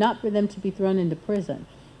before you, not for them to be thrown into prison,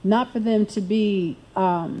 not for them to be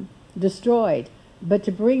destroyed, but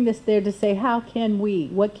to bring this there to say,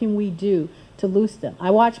 what can we do to loose them?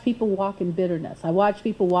 I watch people walk in bitterness. I watch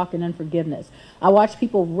people walk in unforgiveness. I watch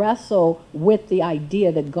people wrestle with the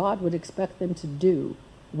idea that God would expect them to do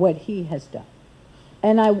what he has done.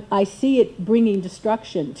 And I see it bringing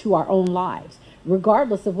destruction to our own lives,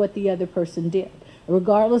 regardless of what the other person did,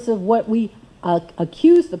 regardless of what we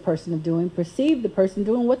accuse the person of doing, perceive the person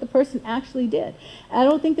doing, what the person actually did. I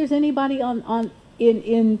don't think there's anybody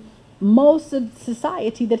in most of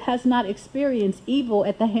society that has not experienced evil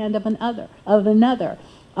at the hand of another.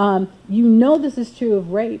 You know this is true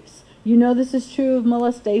of rapes. You know this is true of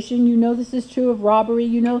molestation. You know this is true of robbery.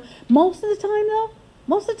 You know, most of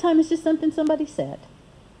the time it's just something somebody said.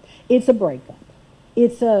 It's a breakup.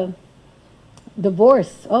 It's a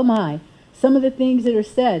divorce. Oh my. Some of the things that are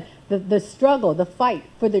said, the struggle, the fight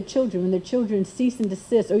for their children, when their children cease and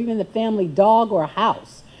desist, or even the family dog or a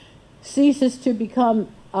house ceases to become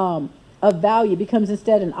of value, becomes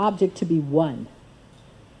instead an object to be won.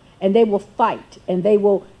 And they will fight, and they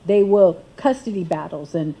will custody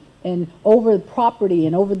battles and over property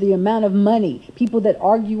and over the amount of money. People that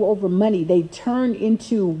argue over money, they turn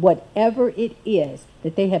into whatever it is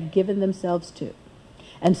that they have given themselves to.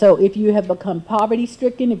 And so if you have become poverty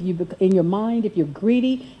stricken, if you in your mind, if you're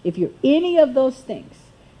greedy, if you're any of those things,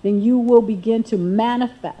 then you will begin to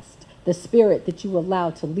manifest the spirit that you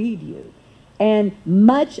allow to lead you. And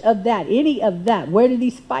much of that, any of that, where do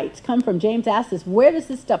these fights come from? James asked us, where does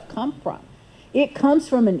this stuff come from? It comes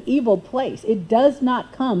from an evil place. It does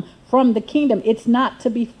not come from the kingdom. It's not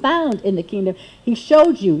to be found in the kingdom. He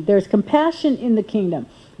showed you there's compassion in the kingdom.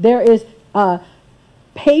 There is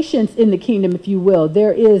patience in the kingdom, if you will.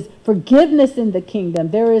 There is forgiveness in the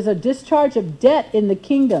kingdom. There is a discharge of debt in the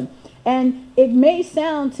kingdom. And it may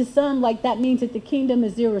sound to some like that means that the kingdom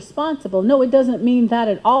is irresponsible. No, it doesn't mean that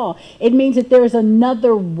at all. It means that there is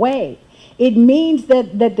another way. It means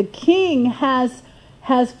that the king has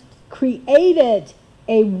created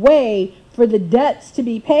a way for the debts to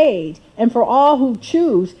be paid and for all who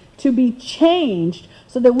choose to be changed,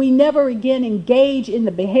 so that we never again engage in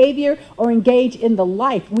the behavior or engage in the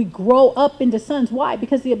life. We grow up into sons. Why?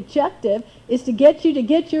 Because the objective is to get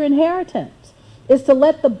your inheritance. Is to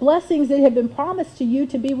let the blessings that have been promised to you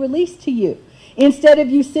to be released to you. Instead of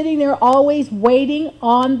you sitting there always waiting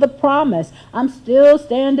on the promise. I'm still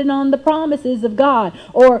standing on the promises of God.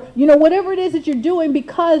 Or, whatever it is that you're doing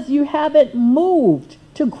because you haven't moved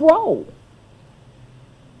to grow.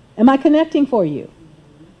 Am I connecting for you?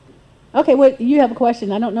 Okay, well, you have a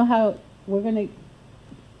question. I don't know how we're going to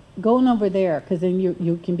go on over there, because then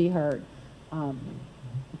you can be heard.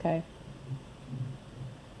 Okay.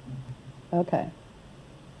 Okay.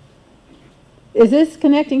 Is this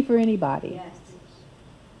connecting for anybody? Yes.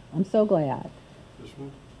 I'm so glad. This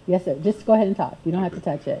one? Yes, sir. Just go ahead and talk. You don't have to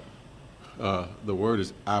touch it. The word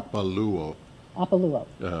is apaluo. Apaluo.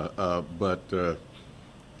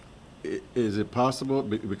 Is it possible,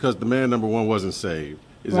 because the man, number one, wasn't saved,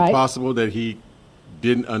 is Right. it possible that he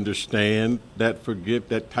didn't understand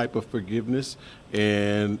that type of forgiveness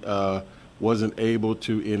and wasn't able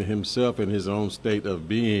to, in himself, in his own state of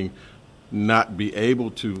being, not be able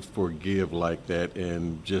to forgive like that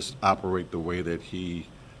and just operate the way that he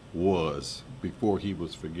was before he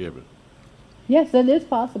was forgiven? Yes, that is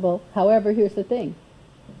possible. However, here's the thing.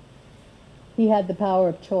 He had the power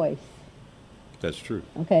of choice. That's true.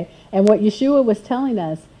 Okay. And what Yeshua was telling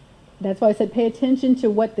us, that's why I said pay attention to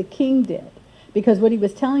what the king did. Because what he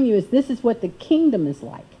was telling you is this is what the kingdom is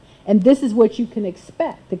like. And this is what you can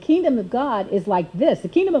expect. The kingdom of God is like this. The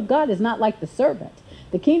kingdom of God is not like the servant.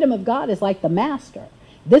 The kingdom of God is like the master.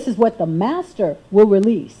 This is what the master will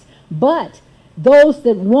release. But those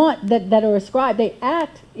that want, that are ascribed, they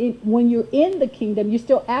act, when you're in the kingdom, you're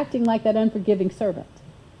still acting like that unforgiving servant.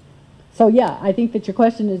 So yeah, I think that your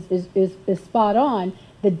question is spot on.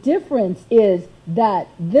 The difference is that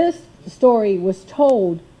this story was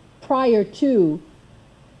told prior to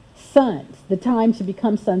sons, the time to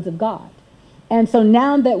become sons of God. And so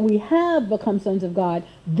now that we have become sons of God,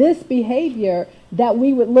 this behavior that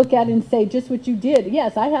we would look at and say, just what you did,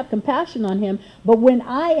 yes, I have compassion on him, but when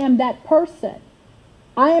I am that person,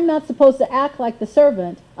 I am not supposed to act like the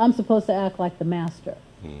servant, I'm supposed to act like the master.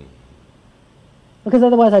 Because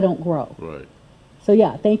otherwise I don't grow. Right. So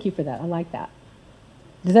yeah, thank you for that. I like that.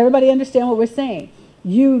 Does everybody understand what we're saying?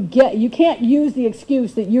 You can't use the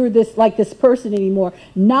excuse that you're this person anymore,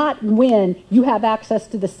 not when you have access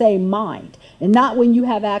to the same mind and not when you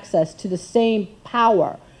have access to the same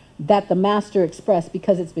power that the master expressed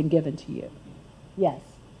because it's been given to you. Yes.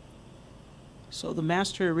 So the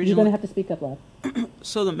master You're originally. going to have to speak up, love.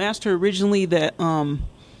 So the master originally that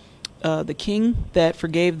the king that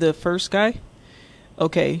forgave the first guy.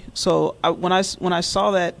 Okay, so when I saw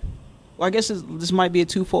that, well, I guess this might be a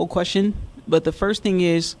twofold question. But the first thing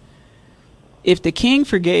is, if the king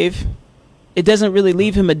forgave, it doesn't really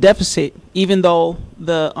leave him a deficit, even though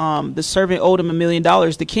the servant owed him $1 million.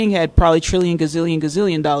 The king had probably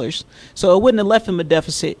gazillion dollars. So it wouldn't have left him a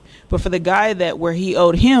deficit. But for the guy where he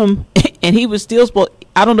owed him, and he was still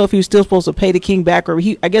I don't know if he was still supposed to pay the king back, or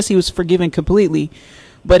I guess he was forgiven completely.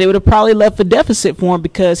 But it would have probably left a deficit for him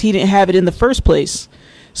because he didn't have it in the first place.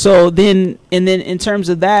 So then in terms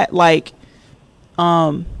of that, like,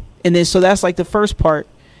 and then, so that's like the first part.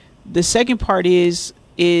 The second part is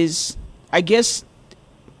I guess,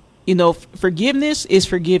 forgiveness is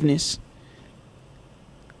forgiveness.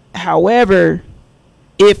 However,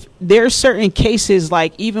 if there are certain cases,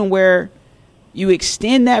 like even where you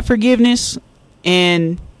extend that forgiveness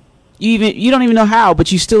and you don't even know how,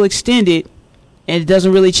 but you still extend it and it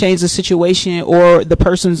doesn't really change the situation or the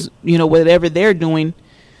person's, whatever they're doing,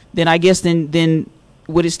 then I guess then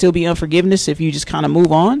would it still be unforgiveness if you just kind of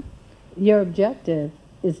move on? Your objective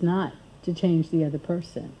is not to change the other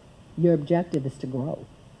person. Your objective is to grow.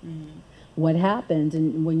 Mm-hmm. What happens,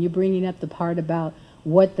 and when you're bringing up the part about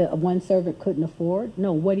what the one servant couldn't afford,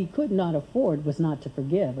 no, what he could not afford was not to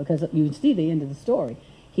forgive, because you see the end of the story.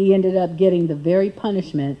 He ended up getting the very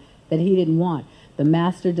punishment that he didn't want. The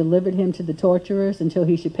master delivered him to the torturers until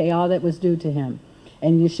he should pay all that was due to him.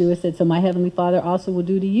 And Yeshua said, so my heavenly Father also will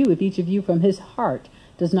do to you if each of you from his heart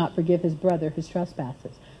does not forgive his brother his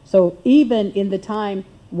trespasses. So even in the time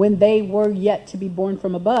when they were yet to be born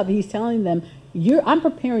from above, he's telling them, I'm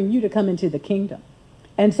preparing you to come into the kingdom.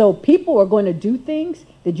 And so people are going to do things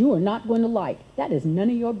that you are not going to like. That is none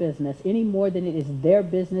of your business any more than it is their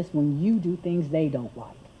business when you do things they don't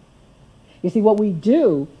like. You see, what we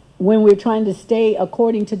do when we're trying to stay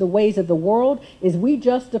according to the ways of the world is we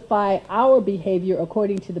justify our behavior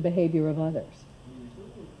according to the behavior of others.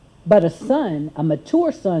 But a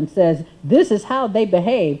mature son says, this is how they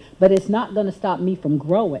behave, but it's not going to stop me from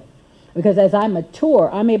growing. Because as I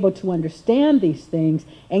mature, I'm able to understand these things.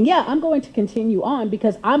 And yeah, I'm going to continue on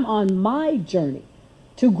because I'm on my journey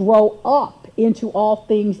to grow up into all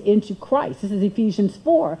things into Christ. This is Ephesians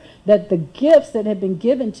 4, that the gifts that have been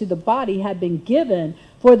given to the body have been given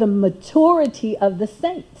for the maturity of the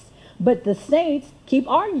saints. But the saints keep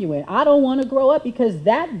arguing. I don't want to grow up because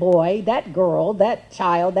that boy, that girl, that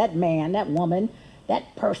child, that man, that woman,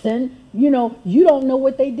 that person, you don't know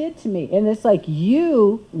what they did to me. And it's like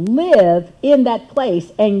you live in that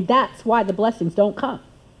place, and that's why the blessings don't come.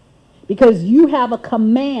 Because you have a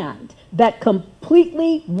command that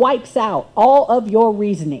completely wipes out all of your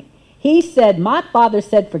reasoning. He said, my Father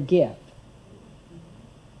said forgive.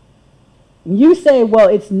 You say, well,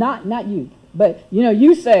 it's not you. But,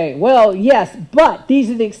 you say, well, yes, but these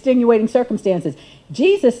are the extenuating circumstances.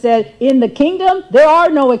 Jesus said, in the kingdom, there are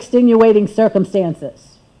no extenuating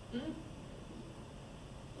circumstances.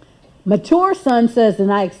 Mature son says,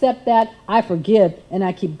 and I accept that, I forgive, and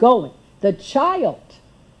I keep going. The child,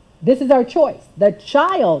 this is our choice. The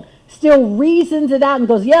child still reasons it out and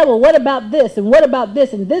goes, yeah, well, what about this? And what about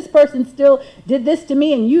this? And this person still did this to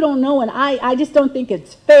me, and you don't know, and I just don't think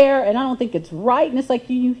it's fair, and I don't think it's right. And it's like,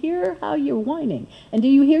 do you hear how you're whining? And do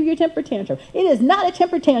you hear your temper tantrum? It is not a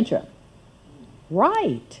temper tantrum.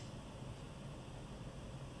 Right.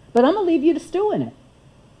 But I'm going to leave you to stew in it.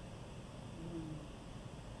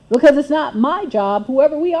 Because it's not my job,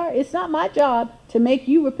 whoever we are, it's not my job to make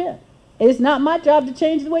you repent. It's not my job to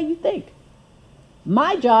change the way you think.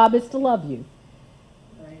 My job is to love you.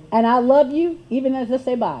 And I love you even as I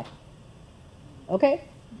say bye. Okay?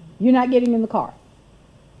 You're not getting in the car.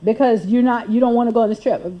 Because you don't want to go on this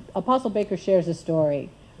trip. Apostle Baker shares a story.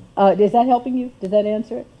 Is that helping you? Does that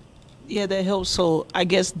answer it? Yeah, that helps. So I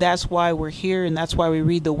guess that's why we're here, and that's why we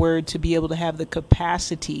read the word, to be able to have the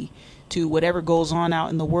capacity to whatever goes on out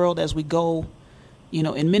in the world as we go,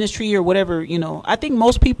 in ministry or whatever. I think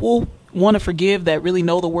most people want to forgive that really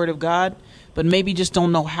know the word of God, but maybe just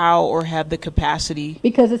don't know how or have the capacity.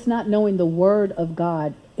 Because it's not knowing the word of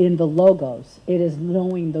God in the logos. It is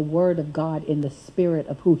knowing the word of God in the spirit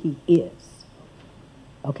of who he is.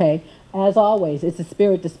 Okay? As always, it's a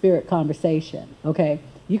spirit-to-spirit conversation. Okay?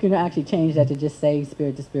 You can actually change that to just say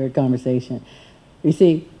spirit-to-spirit conversation. You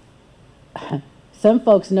see, some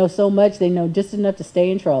folks know so much, they know just enough to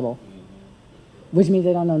stay in trouble, which means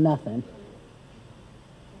they don't know nothing.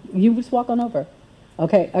 You just walk on over.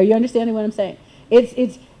 Okay, are you understanding what I'm saying?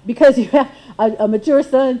 It's because you have a mature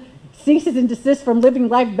son ceases and desists from living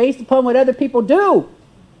life based upon what other people do.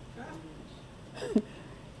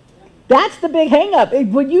 That's the big hang up.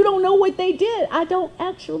 When you don't know what they did, I don't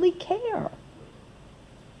actually care.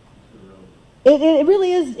 It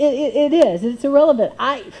really is. It is. It's irrelevant.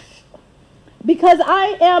 Because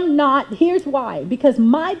I am not. Here's why. Because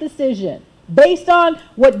my decision, based on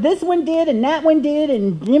what this one did and that one did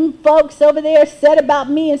and them folks over there said about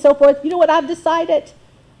me and so forth, you know what I've decided?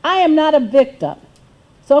 I am not a victim.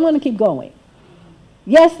 So I'm going to keep going.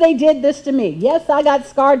 Yes, they did this to me. Yes, I got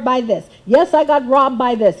scarred by this. Yes, I got robbed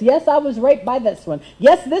by this. Yes, I was raped by this one.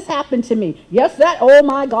 Yes, this happened to me. Yes, that, oh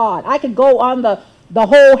my God. I could go on the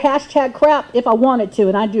whole hashtag crap if I wanted to,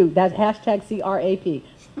 and I do. That's hashtag CRAP.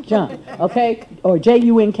 Junk, okay? Or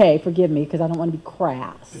JUNK, forgive me, because I don't want to be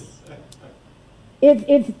crass.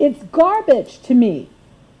 It's garbage to me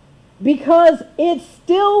because it's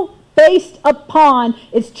still based upon,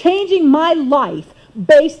 it's changing my life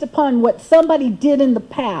based upon what somebody did in the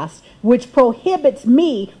past, which prohibits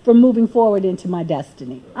me from moving forward into my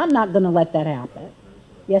destiny. I'm not going to let that happen.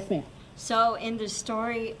 Yes, ma'am. So in the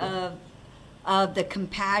story of the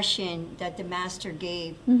compassion that the master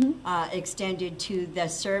gave, extended to the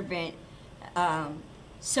servant,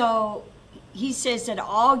 so he says that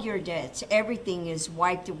all your debts, everything is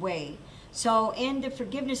wiped away. So in the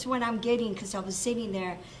forgiveness, what I'm getting, because I was sitting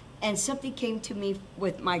there and something came to me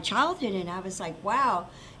with my childhood, and I was like, wow,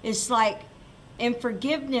 it's like in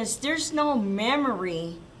forgiveness, there's no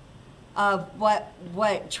memory of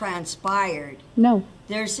what transpired. No.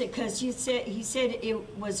 There's, because he said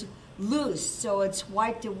it was loose, so it's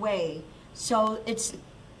wiped away. So it's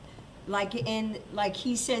like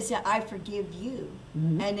he says that I forgive you.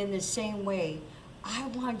 And in the same way, I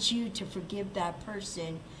want you to forgive that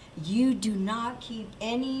person. You do not keep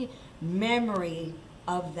any memory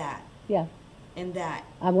of that. Yeah. And that.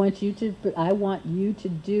 I want you to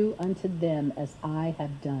do unto them as I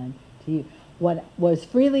have done to you. What was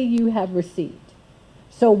freely you have received.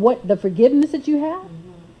 So what the forgiveness that you have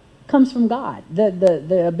comes from God.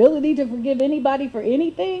 The ability to forgive anybody for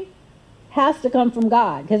anything has to come from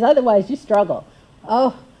God, because otherwise you struggle.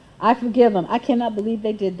 Oh, I forgive them. I cannot believe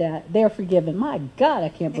they did that. They're forgiven. My God, I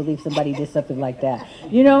can't believe somebody did something like that.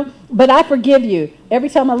 But I forgive you. Every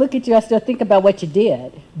time I look at you, I still think about what you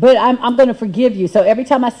did. But I'm going to forgive you. So every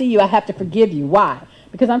time I see you, I have to forgive you. Why?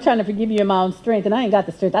 Because I'm trying to forgive you in my own strength, and I ain't got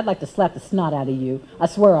the strength. I'd like to slap the snot out of you. I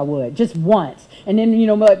swear I would, just once. And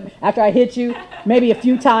then, after I hit you, maybe a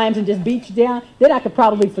few times and just beat you down, then I could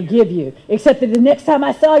probably forgive you. Except that the next time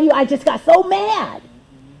I saw you, I just got so mad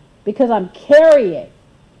because I'm carrying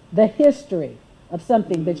the history of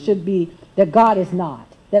something that God is not,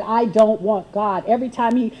 that I don't want God. Every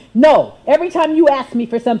time you ask me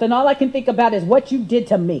for something, all I can think about is what you did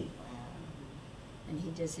to me. And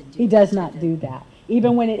he does not do that.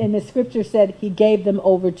 Even when in the scripture said he gave them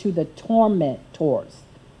over to the tormentors.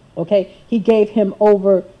 Okay? He gave him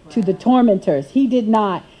over to the tormentors. He did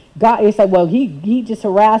not. God, he said, well, he just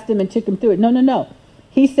harassed him and took him through it. No.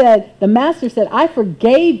 He said, the master said, I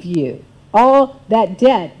forgave you all that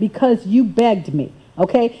debt because you begged me.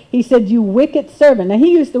 Okay? He said, you wicked servant. Now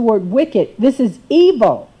he used the word wicked. This is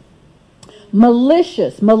evil,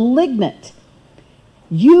 malicious, malignant.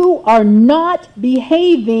 You are not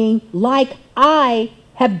behaving like I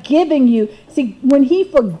have given you. See, when he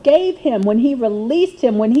forgave him, when he released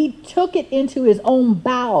him, when he took it into his own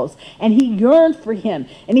bowels and he yearned for him,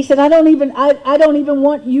 and he said, I don't even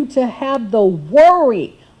want you to have the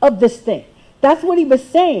worry of this thing. That's what he was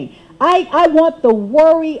saying. I want the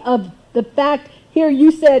worry of the fact Here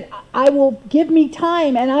you said, I will give me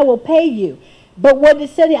time and I will pay you. But what it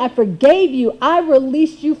said, I forgave you. I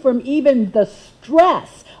released you from even the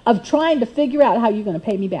stress of trying to figure out how you're going to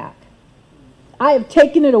pay me back. I have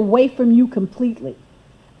taken it away from you completely.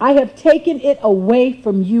 I have taken it away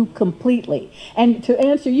from you completely. And to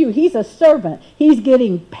answer you, he's a servant. He's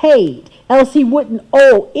getting paid, else he wouldn't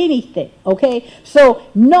owe anything, okay? So,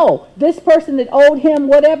 no, this person that owed him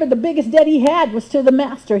whatever, the biggest debt he had was to the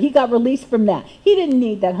master. He got released from that. He didn't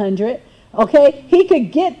need that 100, okay? He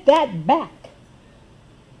could get that back.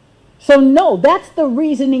 So, no, that's the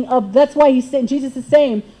reasoning of, that's why he's saying, Jesus is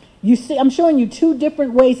saying, you see, I'm showing you two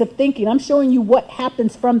different ways of thinking. I'm showing you what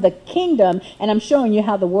happens from the kingdom, and I'm showing you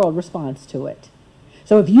how the world responds to it.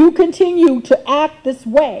 So if you continue to act this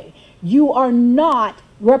way, you are not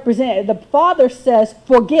represented. The Father says,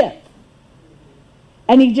 forgive.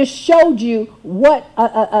 And he just showed you what,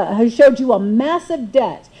 he showed you a massive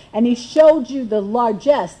debt. And he showed you the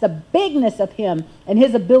largesse, the bigness of him and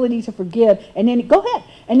his ability to forgive. And then, go ahead.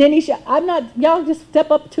 And then y'all just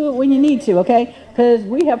step up to it when you need to, okay? Because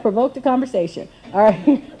we have provoked a conversation. All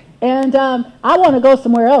right? And I want to go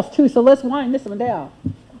somewhere else, too. So let's wind this one down.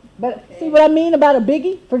 But see what I mean about a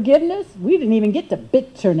biggie? Forgiveness? We didn't even get to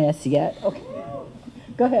bitterness yet. Okay.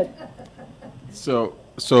 Go ahead. So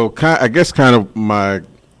I guess kind of my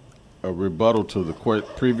rebuttal to the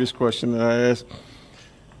previous question that I asked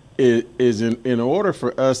is in order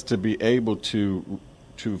for us to be able to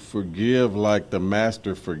forgive like the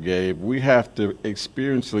Master forgave, we have to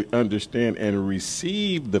experientially understand and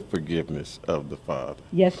receive the forgiveness of the Father.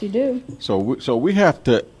 Yes, you do. So we have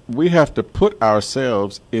to put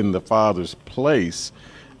ourselves in the Father's place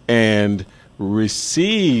and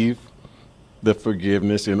receive the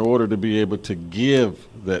forgiveness in order to be able to give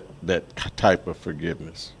that type of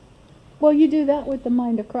forgiveness. Well, you do that with the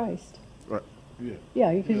mind of Christ. Right. Yeah.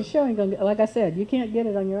 Yeah, because you're showing, like I said, you can't get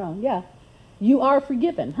it on your own. Yeah. You are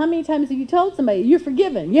forgiven. How many times have you told somebody, you're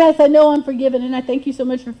forgiven? Yes, I know I'm forgiven, and I thank you so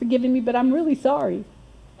much for forgiving me, but I'm really sorry.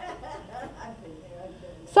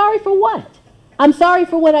 Sorry for what? I'm sorry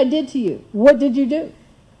for what I did to you. What did you do?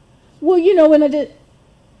 Well, you know, when I did,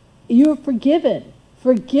 you're forgiven.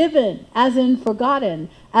 Forgiven, as in forgotten,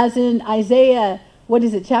 as in Isaiah, what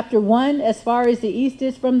is it, chapter 1? As far as the east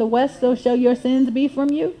is from the west, so shall your sins be from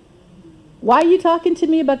you. Why are you talking to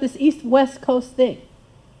me about this east-west coast thing?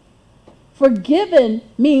 Forgiven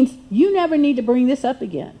means you never need to bring this up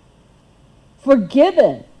again.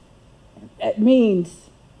 Forgiven, it means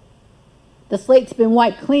the slate's been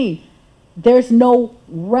wiped clean. There's no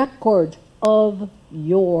record of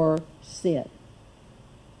your sin.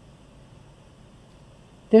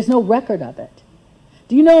 There's no record of it.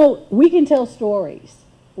 Do you know, we can tell stories.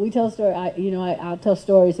 We tell stories, I'll tell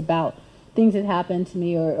stories about things that happened to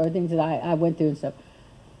me or things that I went through and stuff.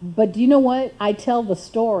 But do you know what? I tell the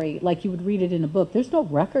story like you would read it in a book. There's no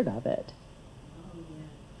record of it. Oh, yeah.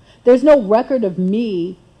 There's no record of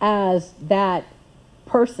me as that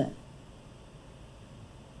person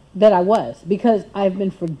that I was, because I've been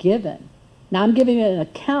forgiven. Now I'm giving an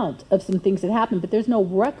account of some things that happened, but there's no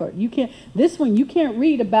record. You can't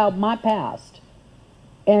read about my past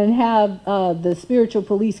and have the spiritual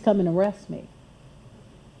police come and arrest me.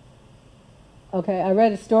 Okay, I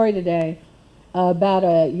read a story today about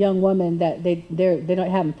a young woman that they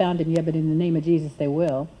haven't found him yet, but in the name of Jesus they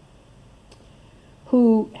will,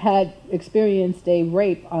 who had experienced a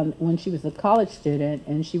rape when she was a college student,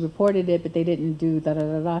 and she reported it, but they didn't do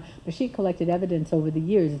da-da-da-da. But she collected evidence over the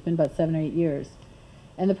years. It's been about 7 or 8 years.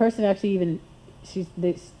 And the person actually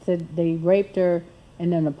they said they raped her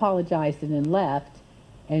and then apologized and then left.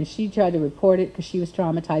 And she tried to report it because she was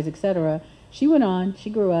traumatized, etc. She went on, she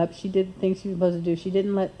grew up, she did the things she was supposed to do. She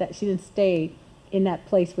didn't stay in that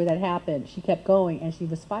place where that happened. She kept going, and she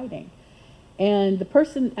was fighting. And the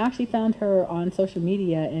person actually found her on social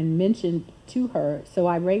media and mentioned to her, so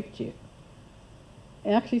I raped you.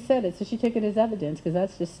 And actually said it, so she took it as evidence, because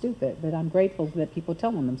that's just stupid. But I'm grateful that people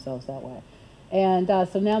tell on themselves that way. And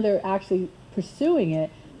so now they're actually pursuing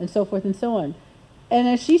it, and so forth and so on. And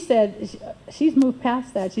as she said, she's moved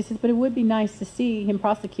past that. She says, but it would be nice to see him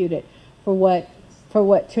prosecuted because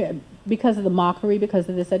of the mockery, because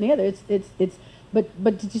of this and the other.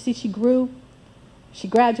 But did you see, she grew, she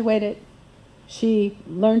graduated, she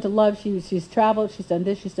learned to love, she's traveled, she's done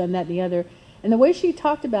this, she's done that, and the other. And the way she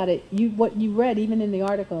talked about it, what you read, even in the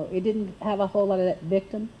article, it didn't have a whole lot of that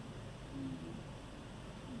victim.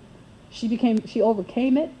 She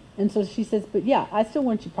overcame it, and so she says, but yeah, I still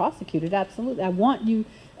want you prosecuted, absolutely. I want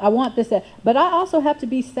this, that. But I also have to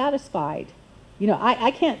be satisfied. You know,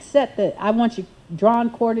 I can't I want you drawn,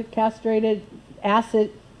 quartered, castrated,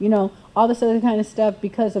 acid, all this other kind of stuff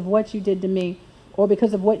because of what you did to me. or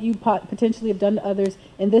because of what you potentially have done to others,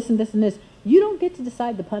 and this and this and this, you don't get to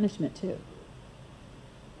decide the punishment too.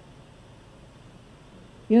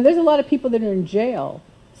 You know, there's a lot of people that are in jail,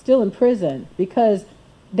 still in prison, because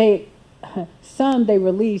some they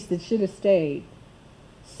released that should have stayed.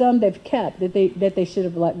 Some they've kept that they should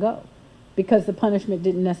have let go, because the punishment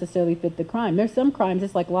didn't necessarily fit the crime. There's some crimes,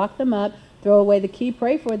 it's like lock them up, throw away the key,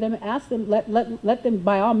 pray for them, ask them, let them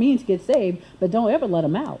by all means get saved, but don't ever let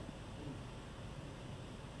them out.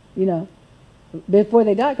 You know, before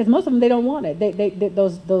they die, because most of them, they don't want it.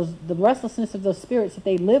 The restlessness of those spirits that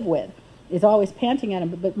they live with is always panting at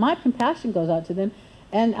them. But my compassion goes out to them,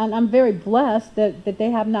 and I'm very blessed that they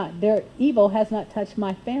have not, their evil has not touched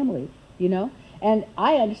my family, you know. And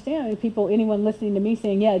I understand anyone listening to me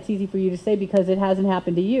saying, yeah, it's easy for you to say because it hasn't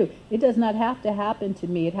happened to you. It does not have to happen to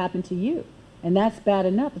me. It happened to you. And that's bad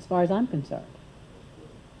enough as far as I'm concerned.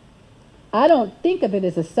 I don't think of it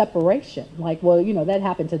as a separation. Like, well, you know, that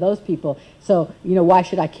happened to those people, so, you know, why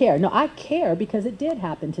should I care? No, I care because it did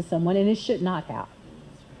happen to someone and it should not have.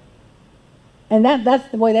 And that's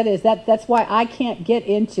the way that is. That's why I can't get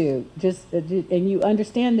into and you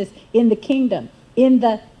understand this, in the kingdom. In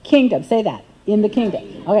the kingdom. Say that. In the kingdom.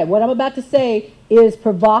 Okay, what I'm about to say is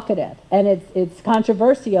provocative and it's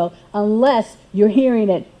controversial unless you're hearing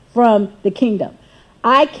it from the kingdom.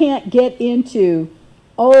 I can't get into,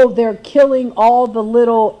 oh, they're killing all the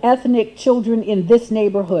little ethnic children in this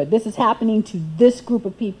neighborhood. This is happening to this group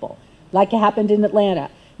of people, like it happened in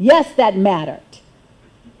Atlanta. Yes, that mattered.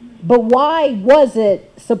 But why was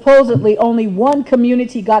it supposedly only one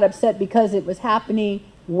community got upset because it was happening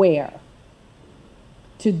where?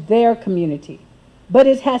 To their community. But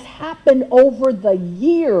it has happened over the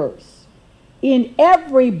years in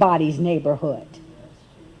everybody's neighborhood.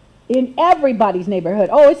 In everybody's neighborhood.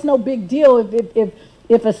 Oh, it's no big deal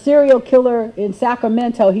if a serial killer in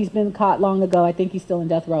Sacramento, he's been caught long ago, I think he's still in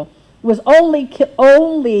death row, was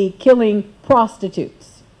only killing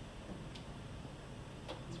prostitutes.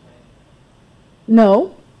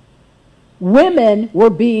 No. Women were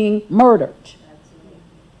being murdered.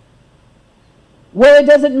 Well, it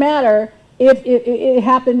doesn't matter if it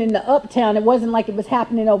happened in the uptown. It wasn't like it was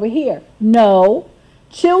happening over here. No.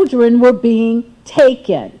 Children were being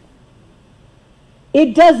taken.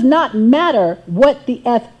 It does not matter what the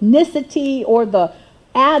ethnicity or the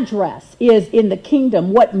address is in the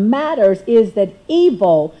kingdom. What matters is that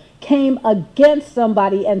evil came against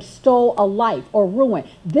somebody and stole a life or ruin.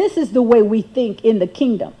 This is the way we think in the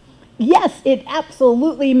kingdom. Yes, it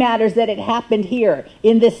absolutely matters that it happened here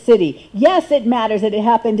in this city. Yes, it matters that it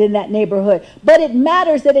happened in that neighborhood. But it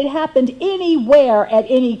matters that it happened anywhere at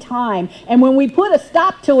any time. And when we put a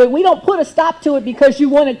stop to it, we don't put a stop to it because you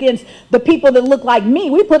went against the people that look like me.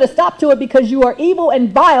 We put a stop to it because you are evil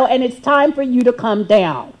and vile and it's time for you to come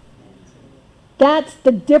down. That's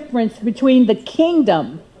the difference between the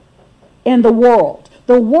kingdom and the world.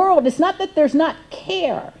 The world, it's not that there's not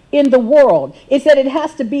care in the world. It's that it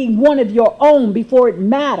has to be one of your own before it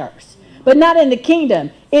matters. But not in the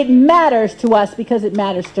kingdom. It matters to us because it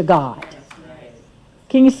matters to God.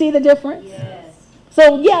 Can you see the difference? Yes.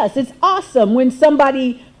 So yes, it's awesome when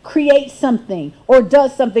somebody creates something or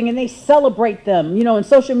does something and they celebrate them, you know, in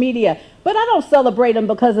social media. But I don't celebrate them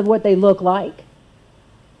because of what they look like.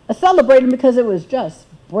 I celebrate them because it was just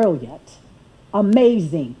brilliant,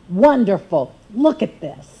 amazing, wonderful. Look at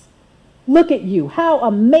this. Look at you. How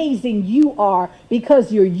amazing you are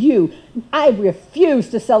because you're you. I refuse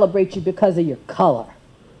to celebrate you because of your color.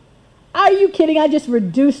 Are you kidding? I just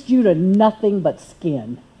reduced you to nothing but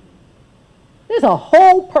skin. There's a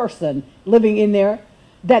whole person living in there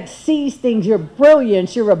that sees things, your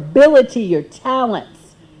brilliance, your ability, your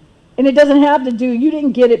talents. And it doesn't have to do, you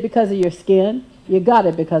didn't get it because of your skin. You got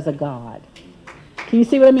it because of God. Can you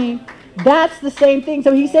see what I mean? That's the same thing.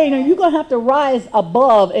 So he's saying, you're going to have to rise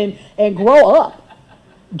above and grow up.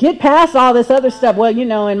 Get past all this other stuff. Well, you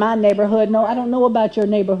know, in my neighborhood, no, I don't know about your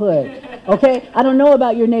neighborhood. Okay? I don't know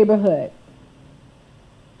about your neighborhood.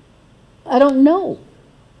 I don't know.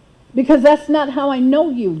 Because that's not how I know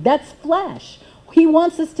you. That's flesh. He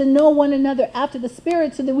wants us to know one another after the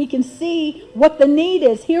Spirit so that we can see what the need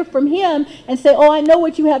is, hear from Him, and say, oh, I know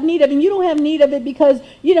what you have need of. And you don't have need of it because,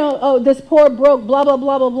 you know, oh, this poor broke, blah, blah,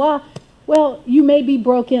 blah, blah, blah. Well, you may be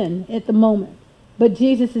broken at the moment, but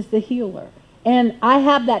Jesus is the healer. And I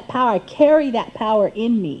have that power. I carry that power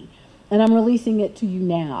in me, and I'm releasing it to you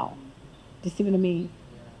now. Do you see what I mean?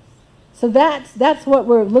 So that's what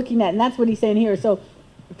we're looking at, and that's what he's saying here. So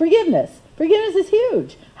forgiveness. Forgiveness is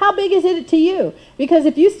huge. How big is it to you? Because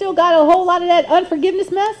if you still got a whole lot of that unforgiveness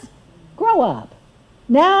mess, grow up.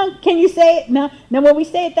 Now, can you say it? Now when we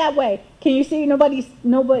say it that way, can you see nobody,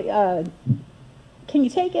 can you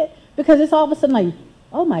take it? Because it's all of a sudden like,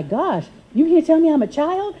 oh my gosh, you here tell me I'm a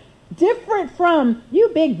child? Different from you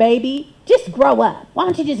big baby, just grow up. Why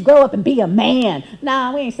don't you just grow up and be a man?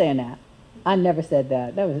 Nah, we ain't saying that. I never said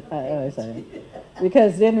that. That was, I was saying.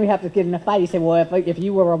 Because then we have to get in a fight. You say, well, if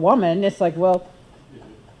you were a woman, it's like, well,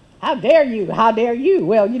 how dare you? How dare you?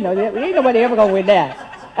 Well, you know, ain't nobody ever gonna win that.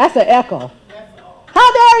 That's an echo.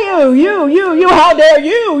 How dare you? You, how dare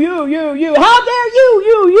you? You, how dare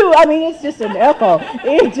you? I mean, it's just an echo.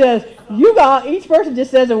 It just, each person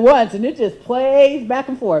just says it once, and it just plays back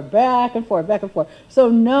and forth, back and forth, back and forth. So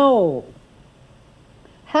no.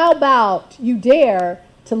 How about you dare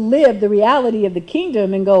to live the reality of the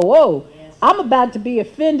kingdom and go, whoa, I'm about to be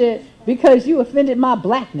offended because you offended my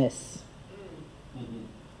blackness.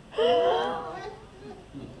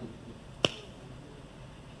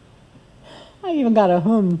 I even got a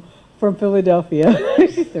from Philadelphia.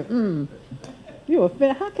 She said, you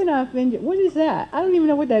offend, how can I offend you? What is that? I don't even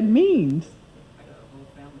know what that means.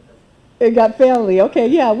 It got family. Okay,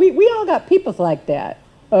 yeah, we all got peoples like that,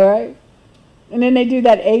 all right? And then they do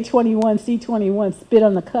that A21, C21 spit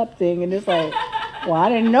on the cup thing, and it's like, well, I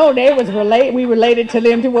didn't know they was we related to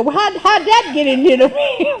them too. Well, how'd that get into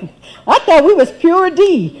me? I thought we was pure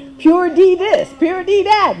D this, pure D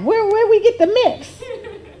that. Where we get the mix?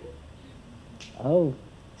 Oh,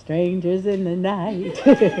 strangers in the night,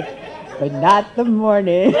 but not the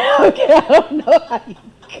morning. Okay, I don't know how you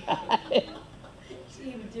got it.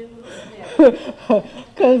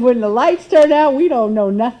 Because when the lights turn out, we don't know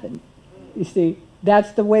nothing. You see,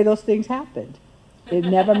 that's the way those things happened. It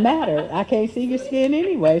never mattered. I can't see your skin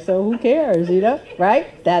anyway, so who cares, you know,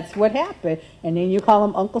 right? That's what happened. And then you call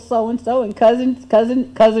them Uncle so-and-so and cousin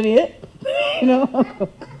it, you know.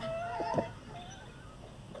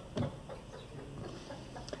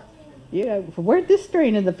 Yeah, where'd this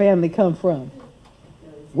strain in the family come from?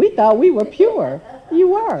 We thought we were pure.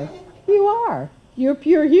 You are. You're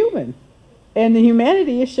pure human. And the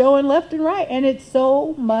humanity is showing left and right. And it's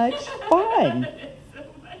so much fun.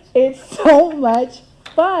 It's so much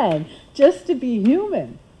fun just to be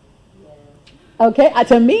human. Okay,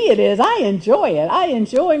 to me it is. I enjoy it. I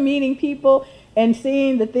enjoy meeting people and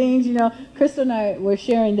seeing the things, you know. Crystal and I were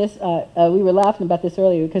sharing this, we were laughing about this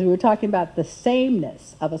earlier because we were talking about the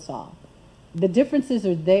sameness of us all. The differences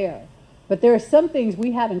are there, but there are some things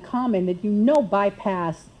we have in common that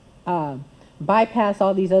bypass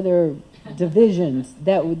all these other divisions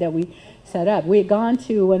that we set up. We had gone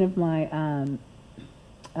to one of my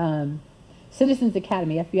Citizens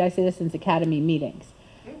Academy, FBI Citizens Academy meetings,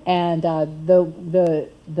 and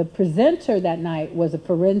the presenter that night was a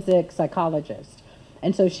forensic psychologist,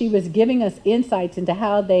 and so she was giving us insights into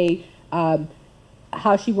how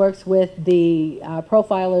she works with the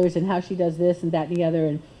profilers and how she does this and that and the other,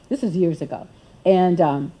 and this was years ago.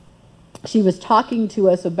 And she was talking to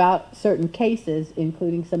us about certain cases,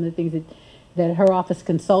 including some of the things that her office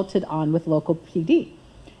consulted on with local PD.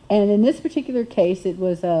 And in this particular case, it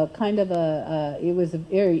was it was a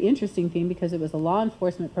very interesting thing because it was a law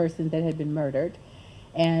enforcement person that had been murdered,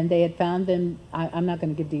 and they had found them, I'm not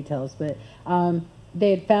going to give details, but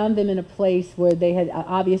they had found them in a place where they had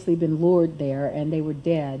obviously been lured there, and they were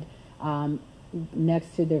dead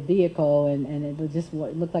next to their vehicle, and it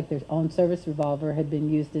looked like their own service revolver had been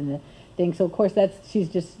used in the thing. So of course she's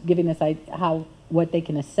just giving us what they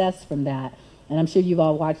can assess from that, and I'm sure you've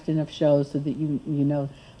all watched enough shows so that you know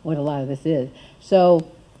what a lot of this is. So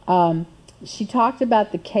she talked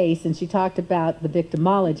about the case, and she talked about the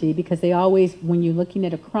victimology, because they always, when you're looking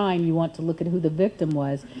at a crime, you want to look at who the victim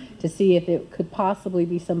was to see if it could possibly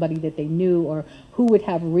be somebody that they knew or who would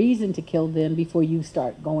have reason to kill them before you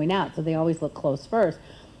start going out. So they always look close first.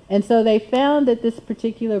 And so they found that this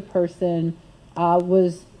particular person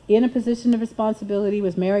was in a position of responsibility,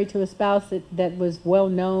 was married to a spouse that was well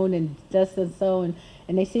known and just and so, and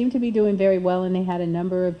they seemed to be doing very well, and they had a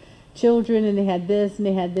number of children, and they had this, and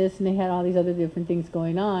they had this, and they had all these other different things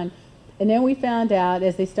going on. And then we found out,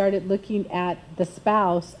 as they started looking at the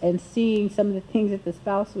spouse and seeing some of the things that the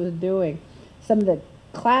spouse was doing, some of the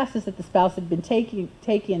classes that the spouse had been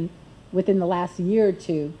taking within the last year or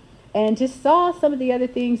two, and just saw some of the other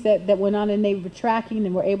things that went on, and they were tracking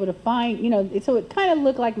and were able to find, so it kind of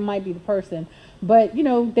looked like it might be the person, but,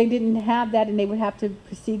 they didn't have that, and they would have to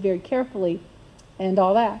proceed very carefully and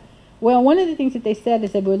all that. Well, one of the things that they said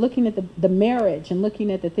is that we're looking at the marriage and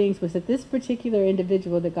looking at the things, was that this particular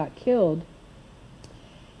individual that got killed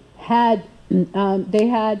had, they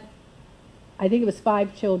had, I think it was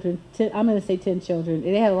 5 children, I'm going to say 10 children.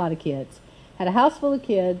 They had a lot of kids. Had a house full of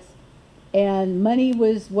kids, and money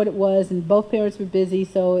was what it was, and both parents were busy,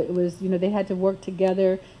 so it was, they had to work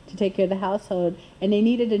together to take care of the household, and they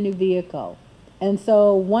needed a new vehicle. And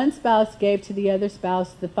so one spouse gave to the other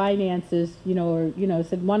spouse the finances,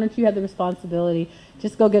 said, why don't you have the responsibility?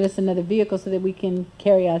 Just go get us another vehicle so that we can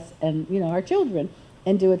carry us and, our children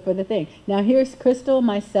and do it for the thing. Now here's Crystal,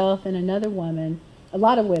 myself, and another woman, a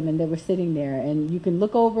lot of women that were sitting there. And you can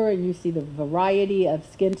look over and you see the variety of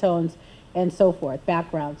skin tones and so forth,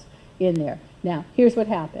 backgrounds in there. Now, here's what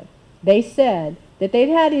happened. They said that they'd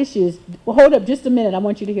had issues. Well, hold up just a minute. I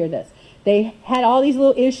want you to hear this. They had all these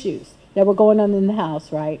little issues that were going on in the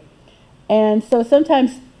house, right? And so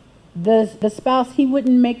sometimes the spouse, he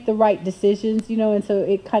wouldn't make the right decisions, and so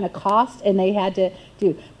it kind of cost, and they had to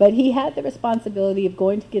do. But he had the responsibility of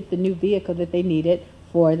going to get the new vehicle that they needed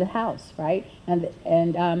for the house, right?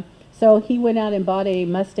 And so he went out and bought a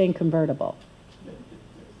Mustang convertible.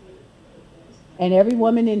 And every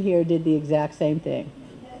woman in here did the exact same thing.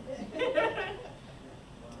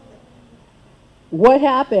 What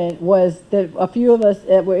happened was that a few of us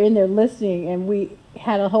that were in there listening, and we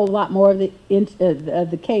had a whole lot more of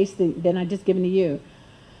the case than I just given to you.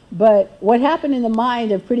 But what happened in the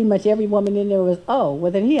mind of pretty much every woman in there was, oh,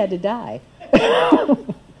 well, then he had to die.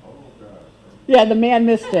 Yeah, the man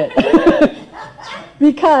missed it.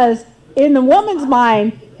 Because in the woman's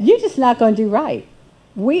mind, you're just not going to do right.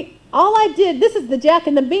 All I did, this is the Jack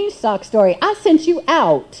and the Beanstalk story. I sent you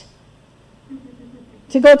out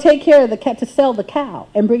to go take care of the cat, to sell the cow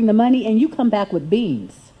and bring the money, and you come back with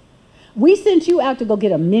beans. We sent you out to go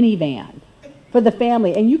get a minivan for the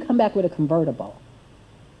family, and you come back with a convertible.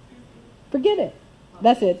 Forget it.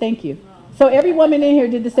 That's it. Thank you. So every woman in here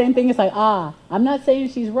did the same thing. It's like, I'm not saying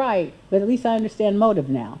she's right, but at least I understand motive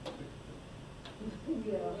now.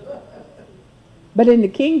 But in the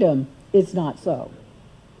kingdom, it's not so.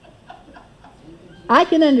 I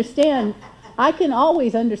can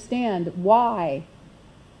always understand why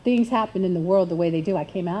things happen in the world the way they do. I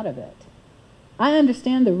came out of it. I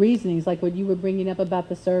understand the reasonings, like what you were bringing up about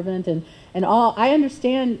the servant and all. I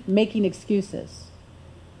understand making excuses.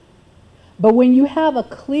 But when you have a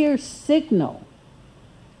clear signal,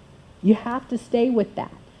 you have to stay with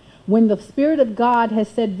that. When the Spirit of God has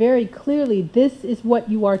said very clearly, this is what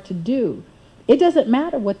you are to do, it doesn't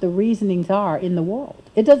matter what the reasonings are in the world.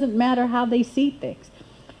 It doesn't matter how they see things.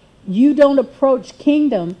 You don't approach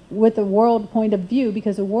kingdom with a world point of view,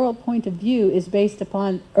 because a world point of view is based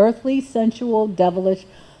upon earthly, sensual, devilish,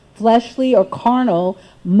 fleshly, or carnal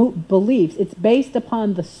beliefs. It's based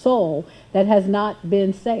upon the soul that has not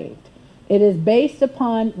been saved. It is based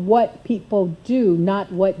upon what people do,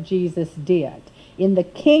 not what Jesus did. In the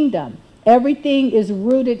kingdom, everything is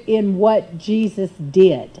rooted in what Jesus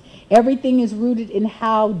did. Everything is rooted in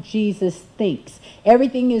how Jesus thinks.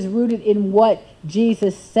 Everything is rooted in what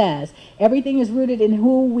Jesus says. Everything is rooted in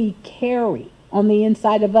who we carry on the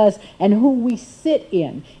inside of us and who we sit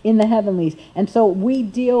in the heavenlies. And so we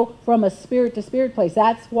deal from a spirit to spirit place.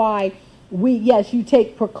 That's why you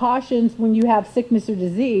take precautions when you have sickness or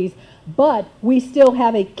disease, but we still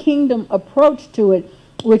have a kingdom approach to it,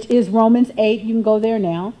 which is Romans 8. You can go there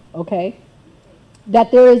now, okay?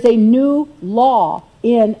 That there is a new law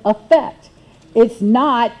in effect. It's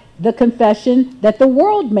not the confession that the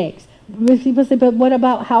world makes. People say, but what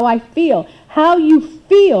about how I feel? How you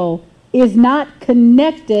feel is not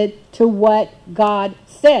connected to what God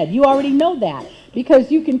said. You already know that,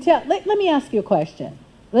 because you can tell. Let me ask you a question.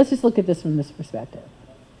 Let's just look at this from this perspective.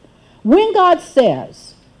 When God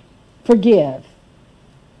says, forgive,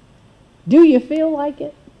 do you feel like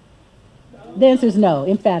it? The answer is no,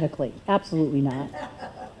 emphatically. Absolutely not.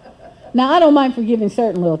 Now, I don't mind forgiving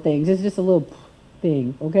certain little things. It's just a little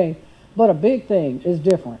thing, okay? But a big thing is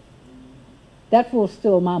different. That fool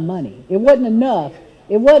stole my money. It wasn't enough.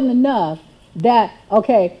 It wasn't enough that,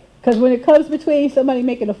 okay, because when it comes between somebody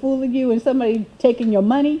making a fool of you and somebody taking your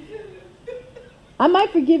money, I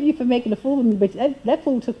might forgive you for making a fool of me, but that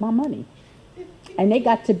fool took my money. And they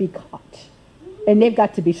got to be caught. And they've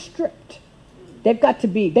got to be stripped. They've got to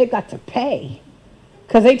pay.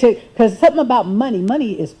 Because something about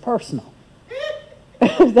money is personal.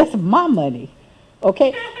 That's my money.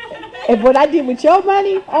 Okay? And what I did with your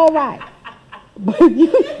money, all right. But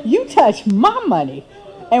you touch my money.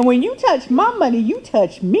 And when you touch my money, you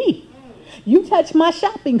touch me. You touch my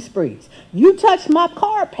shopping sprees. You touch my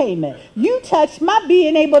car payment. You touch my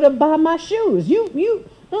being able to buy my shoes.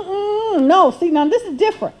 No, see, now this is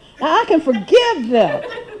different. Now I can forgive them.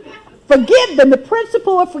 Forgive them. The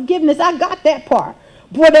principle of forgiveness, I got that part.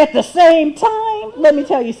 But at the same time, let me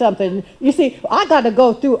tell you something. You see, I got to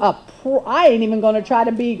go through I ain't even going to try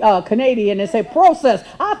to be Canadian and say process.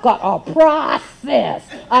 I've got a process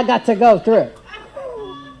I got to go through.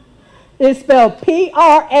 It's spelled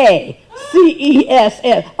Process,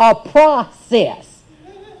 a process.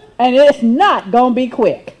 And it's not going to be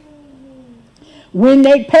quick. When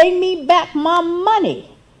they pay me back my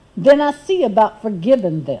money, then I see about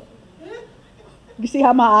forgiving them. You see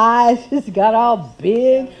how my eyes just got all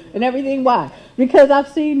big and everything? Why? Because I've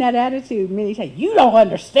seen that attitude. Many say, you don't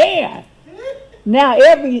understand. Now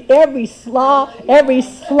every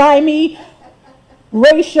slimy,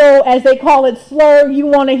 racial, as they call it, slur you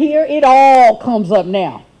want to hear, it all comes up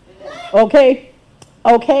now. Okay?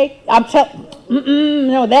 Okay? I'm telling,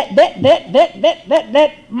 no, that's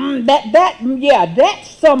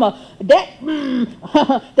some,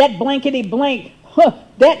 that blankety blank,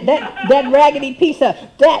 that raggedy piece of,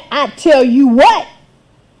 that, I tell you what,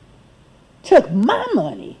 took my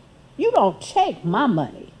money. You don't take my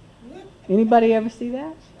money. Anybody ever see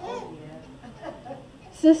that?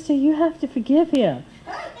 Sister, you have to forgive him.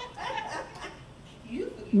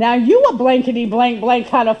 Now you a blankety blank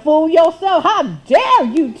kind of fool yourself. How dare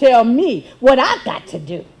you tell me what I got to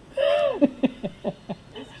do?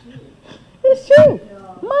 It's true.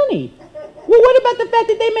 Money. Well, what about the fact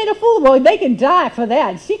that they made a fool? Well, they can die for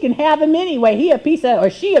that. She can have him anyway. He a piece of, or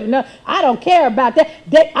she of, no, I don't care about that.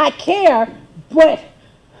 I care, but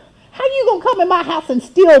how you gonna come in my house and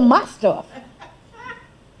steal my stuff?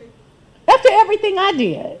 After everything I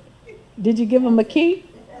did you give him a key?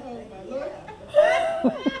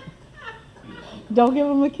 Don't give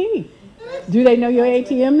them a key. Do they know your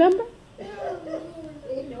ATM number?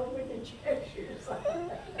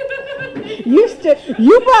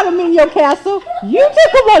 You brought them in your castle. You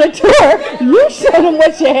took them on a tour. You showed them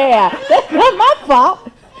what you had. That's not my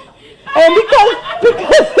fault. And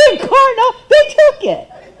because they're carnal, they took it.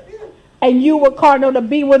 And you were carnal to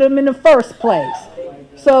be with them in the first place.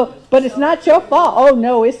 So, but it's not your fault. Oh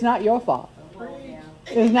no, it's not your fault.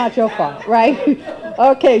 It's not your fault, right?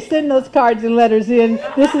 Okay, send those cards and letters in.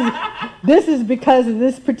 This is because of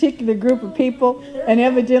this particular group of people, and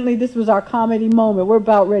evidently this was our comedy moment. We're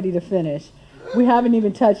about ready to finish. We haven't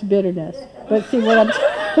even touched bitterness. But see what I'm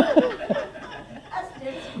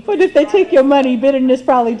But if they take your money, bitterness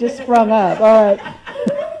probably just sprung up. All right.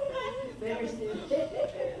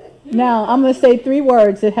 Now, I'm going to say 3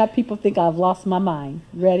 words that have people think I've lost my mind.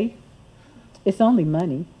 Ready? It's only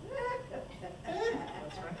money.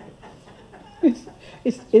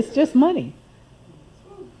 It's just money.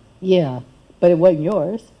 Yeah, but it wasn't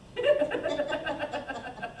yours.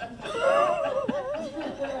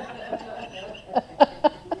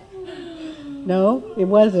 No, it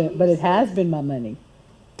wasn't, but it has been my money.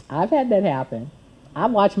 I've had that happen. I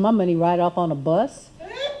watched my money ride off on a bus,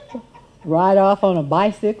 ride off on a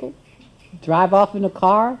bicycle, drive off in a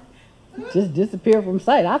car, just disappear from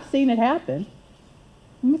sight. I've seen it happen.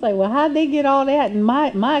 It's like, well, how'd they get all that? And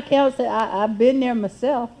my account said, I've been there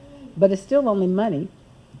myself, but it's still only money.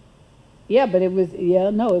 Yeah, but it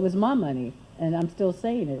was my money. And I'm still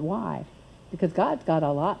saying it. Why? Because God's got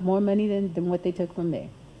a lot more money than what they took from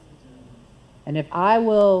me. And if I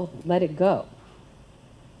will let it go,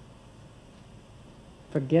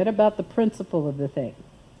 forget about the principle of the thing.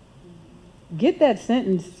 Get that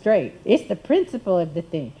sentence straight. It's the principle of the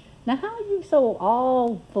thing. Now, how are you so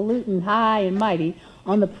all falutin' high and mighty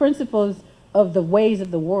on the principles of the ways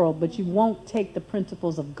of the world, but you won't take the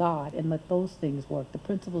principles of God and let those things work, the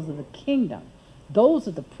principles of the kingdom? Those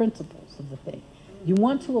are the principles of the thing. You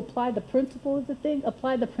want to apply the principle of the thing?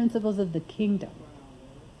 Apply the principles of the kingdom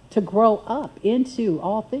to grow up into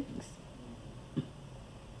all things.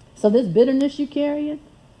 So this bitterness you carrying,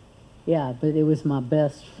 yeah, but it was my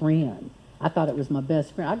best friend. I thought it was my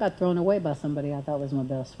best friend. I got thrown away by somebody I thought was my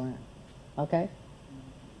best friend. Okay?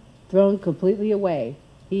 Thrown completely away.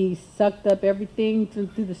 He sucked up everything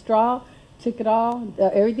through the straw, took it all,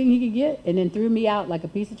 everything he could get, and then threw me out like a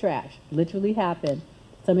piece of trash. Literally happened.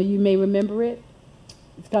 Some of you may remember it.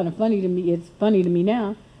 It's kind of funny to me. It's funny to me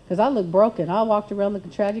now because I look broken. I walked around looking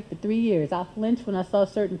tragic for 3 years. I flinched when I saw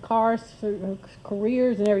certain cars, certain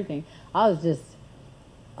careers, and everything. I was just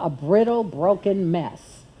a brittle, broken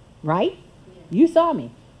mess. Right? You saw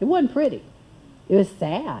me. It wasn't pretty. It was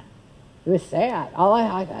sad. It was sad.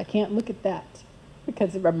 I can't look at that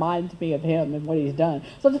because it reminds me of him and what he's done.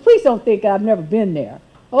 So please don't think I've never been there.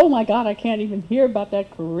 Oh my God, I can't even hear about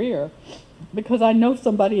that career because I know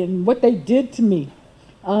somebody and what they did to me.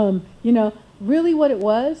 Really what it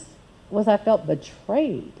was I felt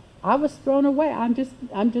betrayed. I was thrown away. I'm just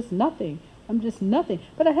nothing. I'm just nothing.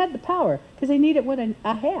 But I had the power because they needed what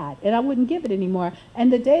I had, and I wouldn't give it anymore.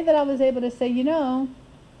 And the day that I was able to say, don't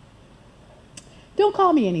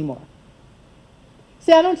call me anymore.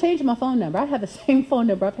 See, I don't change my phone number. I have the same phone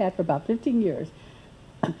number I've had for about 15 years.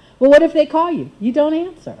 Well, what if they call you? You don't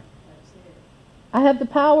answer. I have the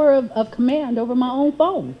power of command over my own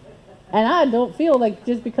phone. And I don't feel like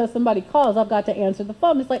just because somebody calls, I've got to answer the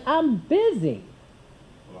phone. It's like, I'm busy.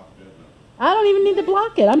 I don't even need to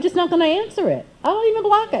block it. I'm just not going to answer it. I don't even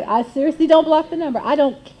block it. I seriously don't block the number. I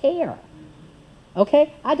don't care.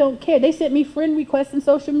 Okay? I don't care. They sent me friend requests in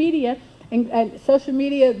social media. And social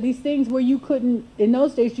media, these things where you couldn't, in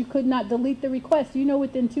those days, you could not delete the request. You know,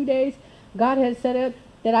 within 2 days, God had set up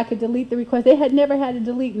that I could delete the request. They had never had to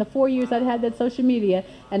delete in the 4 years I'd had that social media.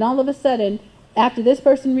 And all of a sudden, after this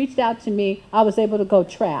person reached out to me, I was able to go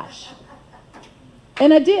trash.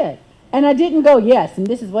 And I did. And I didn't go, yes, and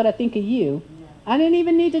this is what I think of you. I didn't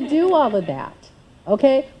even need to do all of that.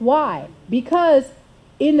 Okay? Why? Because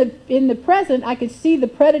in the present, I could see the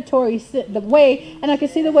predatory the way, and I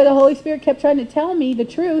could see the way the Holy Spirit kept trying to tell me the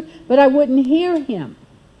truth, but I wouldn't hear him.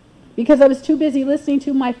 Because I was too busy listening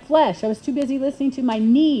to my flesh. I was too busy listening to my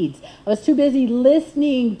needs. I was too busy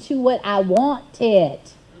listening to what I wanted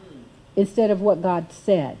instead of what God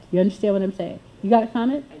said. You understand what I'm saying? You got a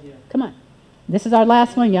comment? I do. Come on. This is our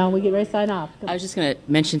last one, y'all. We get ready to sign off. I was just going to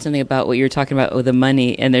mention something about what you were talking about with the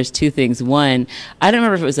money, and there's two things. One, I don't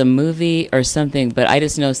remember if it was a movie or something, but I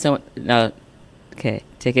just know someone. No, okay,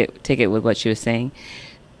 take it with what she was saying.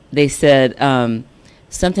 They said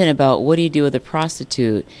something about, what do you do with a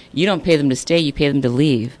prostitute? You don't pay them to stay; you pay them to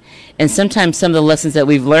leave. And sometimes some of the lessons that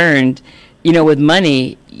we've learned, you know, with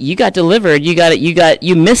money, you got delivered.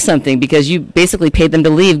 You missed something because you basically paid them to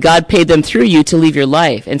leave. God paid them through you to leave your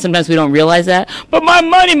life. And sometimes we don't realize that. But my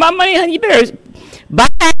money, honey, you better buy.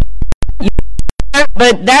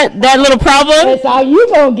 But that little problem. That's all you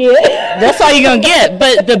gonna get. That's all you're going to get.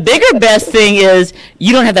 But the bigger best thing is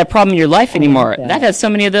you don't have that problem in your life anymore. That has so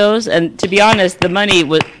many of those. And to be honest, the money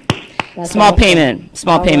was small payment.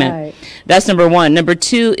 Right. That's number one. Number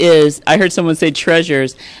two is, I heard someone say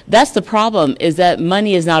treasures. That's the problem, is that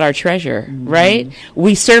money is not our treasure, right?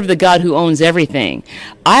 We serve the God who owns everything.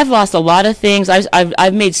 I've lost a lot of things.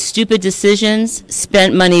 I've made stupid decisions,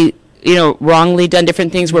 spent money, wrongly, done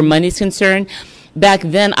different things where money's concerned. Back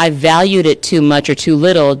then, I valued it too much or too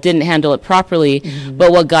little, didn't handle it properly.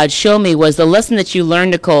 But what God showed me was the lesson that you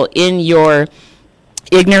learned, Nicole, in your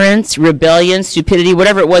ignorance, rebellion, stupidity,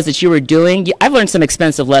 whatever it was that you were doing. I've learned some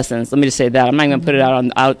expensive lessons. Let me just say that. I'm not going to put it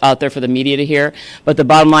out there for the media to hear. But the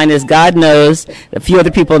bottom line is, God knows, a few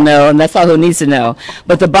other people know, and that's all who needs to know.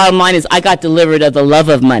 But the bottom line is, I got delivered of the love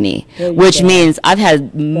of money, which means I've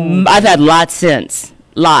had lots since.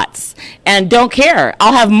 Lots. And don't care.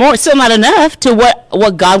 I'll have more. Still not enough to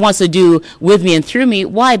what God wants to do with me and through me.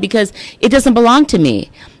 Why? Because it doesn't belong to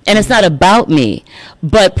me. And it's not about me.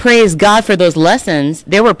 But praise God for those lessons.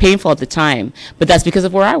 They were painful at the time, but that's because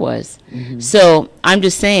of where I was. So I'm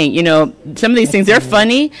just saying, some of these things, they're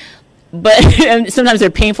funny, but and sometimes they're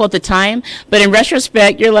painful at the time. But in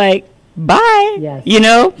retrospect, you're like, bye.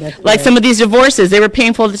 Yes. Like some of these divorces, they were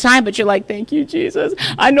painful at the time, but you're like, thank you, Jesus.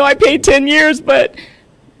 I know I paid 10 years, but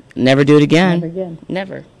never do it again. Never again.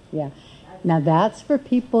 Never. Yeah. Now that's for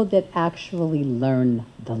people that actually learn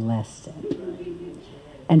the lesson.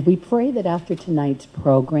 And we pray that after tonight's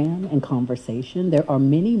program and conversation, there are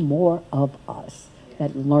many more of us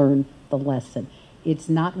that learn the lesson. It's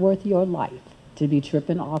not worth your life to be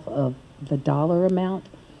tripping off of the dollar amount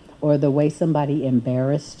or the way somebody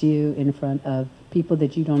embarrassed you in front of people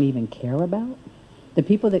that you don't even care about. The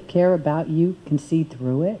people that care about you can see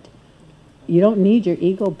through it. You don't need your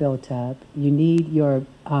ego built up. You need your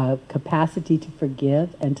capacity to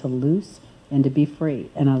forgive and to loose and to be free.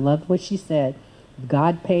 And I love what she said.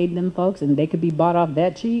 God paid them folks, and they could be bought off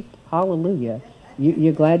that cheap. Hallelujah!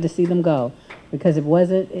 You're glad to see them go, because it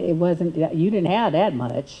wasn't. You didn't have that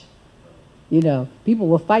much. People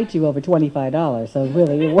will fight you over $25. So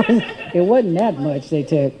really, it wasn't that much they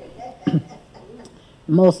took.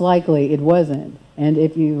 Most likely, it wasn't. And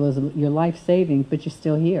if it was your life saving, but you're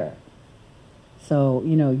still here. So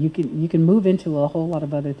you can move into a whole lot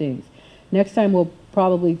of other things. Next time we'll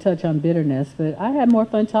probably touch on bitterness, but I had more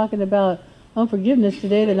fun talking about unforgiveness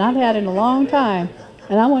today than I've had in a long time,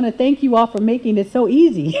 and I want to thank you all for making it so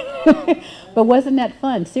easy. But wasn't that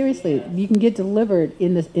fun? Seriously, you can get delivered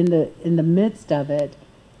in the midst of it,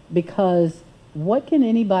 because what can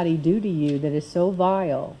anybody do to you that is so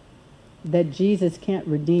vile that Jesus can't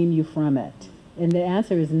redeem you from it? And the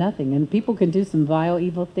answer is nothing. And people can do some vile,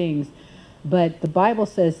 evil things, but the Bible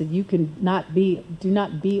says that you do not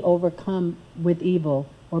be overcome with evil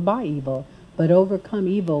or by evil, but overcome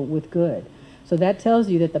evil with good. So that tells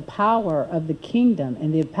you that the power of the kingdom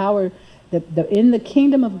and the power in the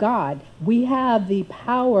kingdom of God, we have the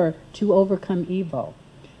power to overcome evil.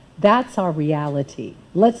 That's our reality.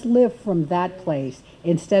 Let's live from that place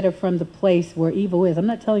instead of from the place where evil is. I'm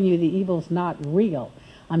not telling you the evil's not real.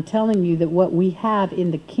 I'm telling you that what we have in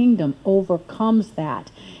the kingdom overcomes that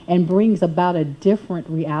and brings about a different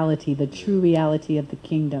reality, the true reality of the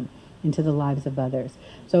kingdom into the lives of others.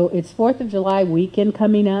 So it's 4th of July weekend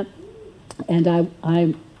coming up, and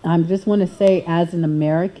I just want to say, as an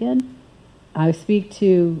American, I speak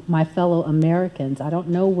to my fellow Americans. I don't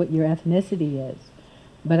know what your ethnicity is,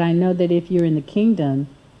 but I know that if you're in the kingdom,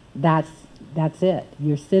 that's it.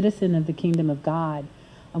 You're a citizen of the kingdom of God.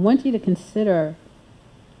 I want you to consider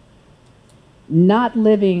not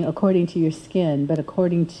living according to your skin, but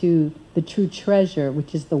according to the true treasure,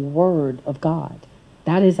 which is the Word of God.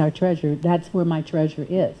 That is our treasure. That's where my treasure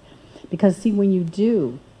is. Because see, when you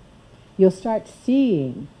do, you'll start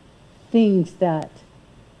seeing things that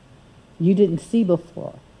you didn't see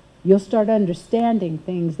before. You'll start understanding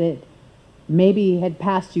things that maybe had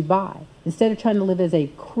passed you by. Instead of trying to live as a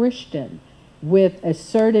Christian with a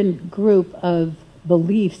certain group of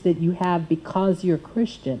beliefs that you have because you're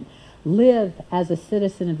Christian, live as a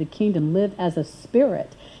citizen of the kingdom, live as a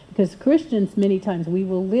spirit. Because Christians, many times, we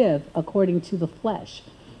will live according to the flesh.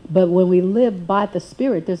 But when we live by the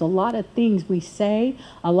Spirit, there's a lot of things we say,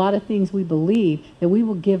 a lot of things we believe that we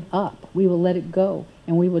will give up. We will let it go.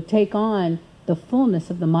 And we will take on the fullness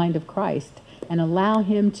of the mind of Christ and allow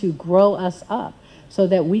Him to grow us up so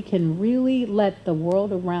that we can really let the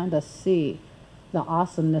world around us see the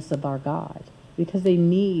awesomeness of our God. Because they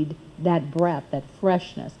need that breath, that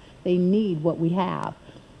freshness. They need what we have.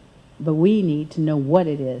 But we need to know what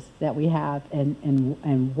it is that we have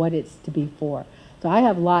and what it's to be for. So I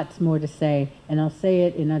have lots more to say, and I'll say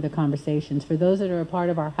it in other conversations. For those that are a part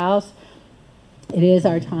of our house, it is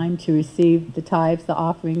our time to receive the tithes, the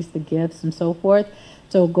offerings, the gifts, and so forth.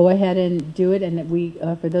 So go ahead and do it. And we,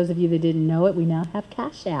 for those of you that didn't know it, we now have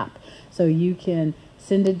Cash App. So you can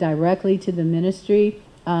send it directly to the ministry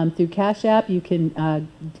through Cash App. You can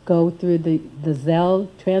go through the Zelle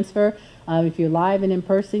transfer. If you're live and in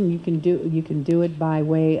person, you can do it by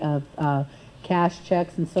way of cash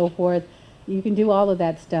checks and so forth. You can do all of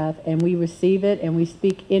that stuff, and we receive it, and we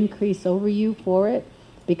speak increase over you for it,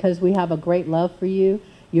 because we have a great love for you.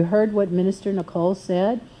 You heard what Minister Nicole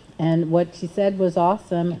said, and what she said was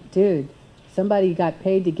awesome. Dude, somebody got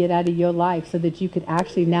paid to get out of your life so that you could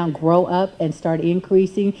actually now grow up and start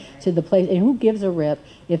increasing to the place. And who gives a rip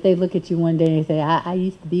if they look at you one day and say, I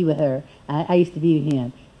used to be with her, I used to be with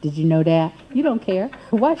him. Did you know that? You don't care.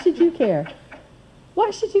 Why should you care? Why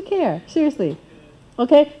should you care? Seriously.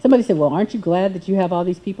 Okay? Somebody said, well, aren't you glad that you have all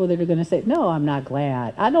these people that are going to say, no, I'm not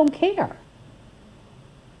glad. I don't care.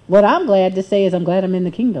 What I'm glad to say is I'm glad I'm in the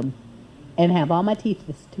kingdom and have all my teeth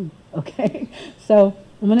too. Okay? So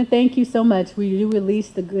I'm going to thank you so much. We do release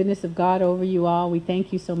the goodness of God over you all. We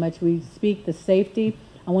thank you so much. We speak the safety.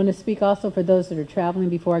 I want to speak also for those that are traveling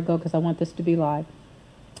before I go, because I want this to be live.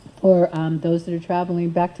 For those that are traveling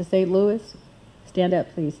back to St. Louis, stand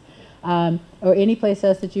up, please. Or any place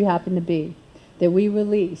else that you happen to be, that we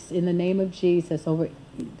release in the name of Jesus over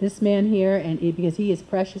this man here, and because he is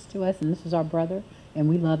precious to us, and this is our brother, and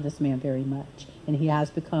we love this man very much, and he has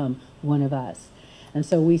become one of us. And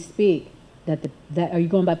so we speak that are you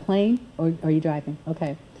going by plane or are you driving?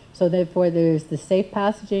 Okay. So therefore there's the safe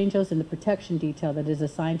passage angels and the protection detail that is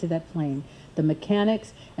assigned to that plane. The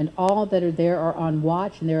mechanics and all that are there are on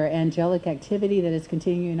watch, and there are angelic activity that is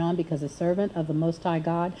continuing on because a servant of the Most High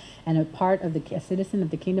God and a part of a citizen of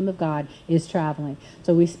the kingdom of God is traveling.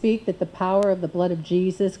 So we speak that the power of the blood of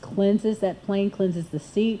Jesus cleanses that plane, cleanses the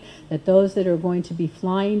seat, that those that are going to be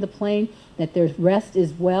flying the plane, that their rest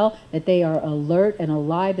is well, that they are alert and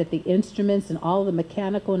alive, that the instruments and all the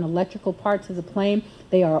mechanical and electrical parts of the plane,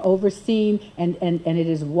 they are overseen, and it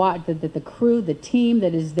is what that the crew, the team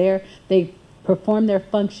that is there, they perform their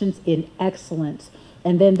functions in excellence.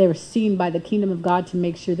 And then they're seen by the kingdom of God to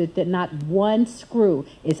make sure that not one screw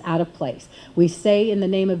is out of place. We say in the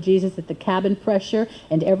name of Jesus that the cabin pressure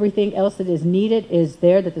and everything else that is needed is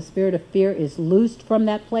there, that the spirit of fear is loosed from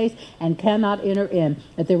that place and cannot enter in,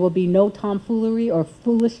 that there will be no tomfoolery or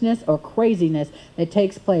foolishness or craziness that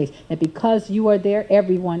takes place, that because you are there,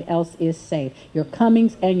 everyone else is safe. Your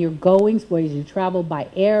comings and your goings, whether you travel by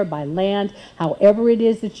air, by land, however it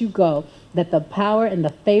is that you go, that the power and the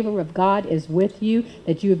favor of God is with you,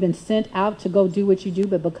 that you have been sent out to go do what you do,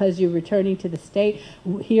 but because you're returning to the state,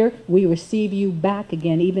 here we receive you back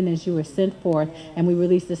again, even as you were sent forth, and we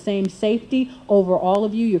release the same safety over all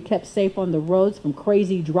of you. You're kept safe on the roads from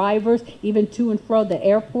crazy drivers, even to and fro the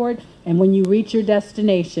airport, and when you reach your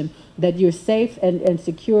destination, that you're safe and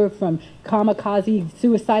secure from kamikaze,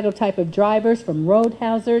 suicidal type of drivers, from road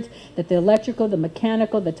hazards, that the electrical, the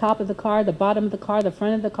mechanical, the top of the car, the bottom of the car, the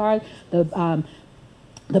front of the car,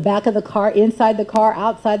 the the back of the car, inside the car,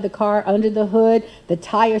 outside the car, under the hood, the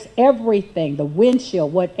tires, everything, the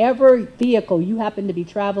windshield, whatever vehicle you happen to be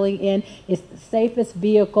traveling in is the safest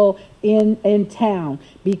vehicle in town,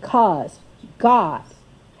 because God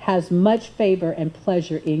has much favor and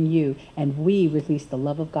pleasure in you, and we release the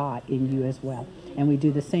love of God in you as well. And we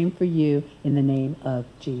do the same for you in the name of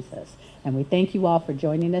Jesus. And we thank you all for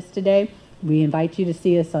joining us today. We invite you to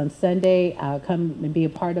see us on Sunday. Come and be a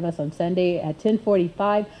part of us on Sunday at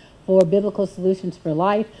 10:45 for Biblical Solutions for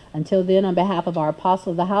Life. Until then, on behalf of our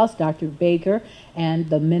apostle of the house, Dr. Baker, and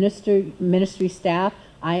the ministry staff,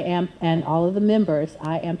 and all of the members,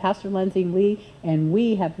 I am Pastor Lindsay Lee, and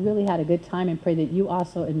we have really had a good time, and pray that you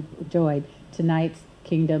also enjoyed tonight's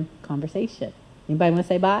Kingdom Conversation. Anybody want to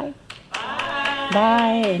say bye? Bye.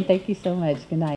 Bye, and thank you so much. Good night.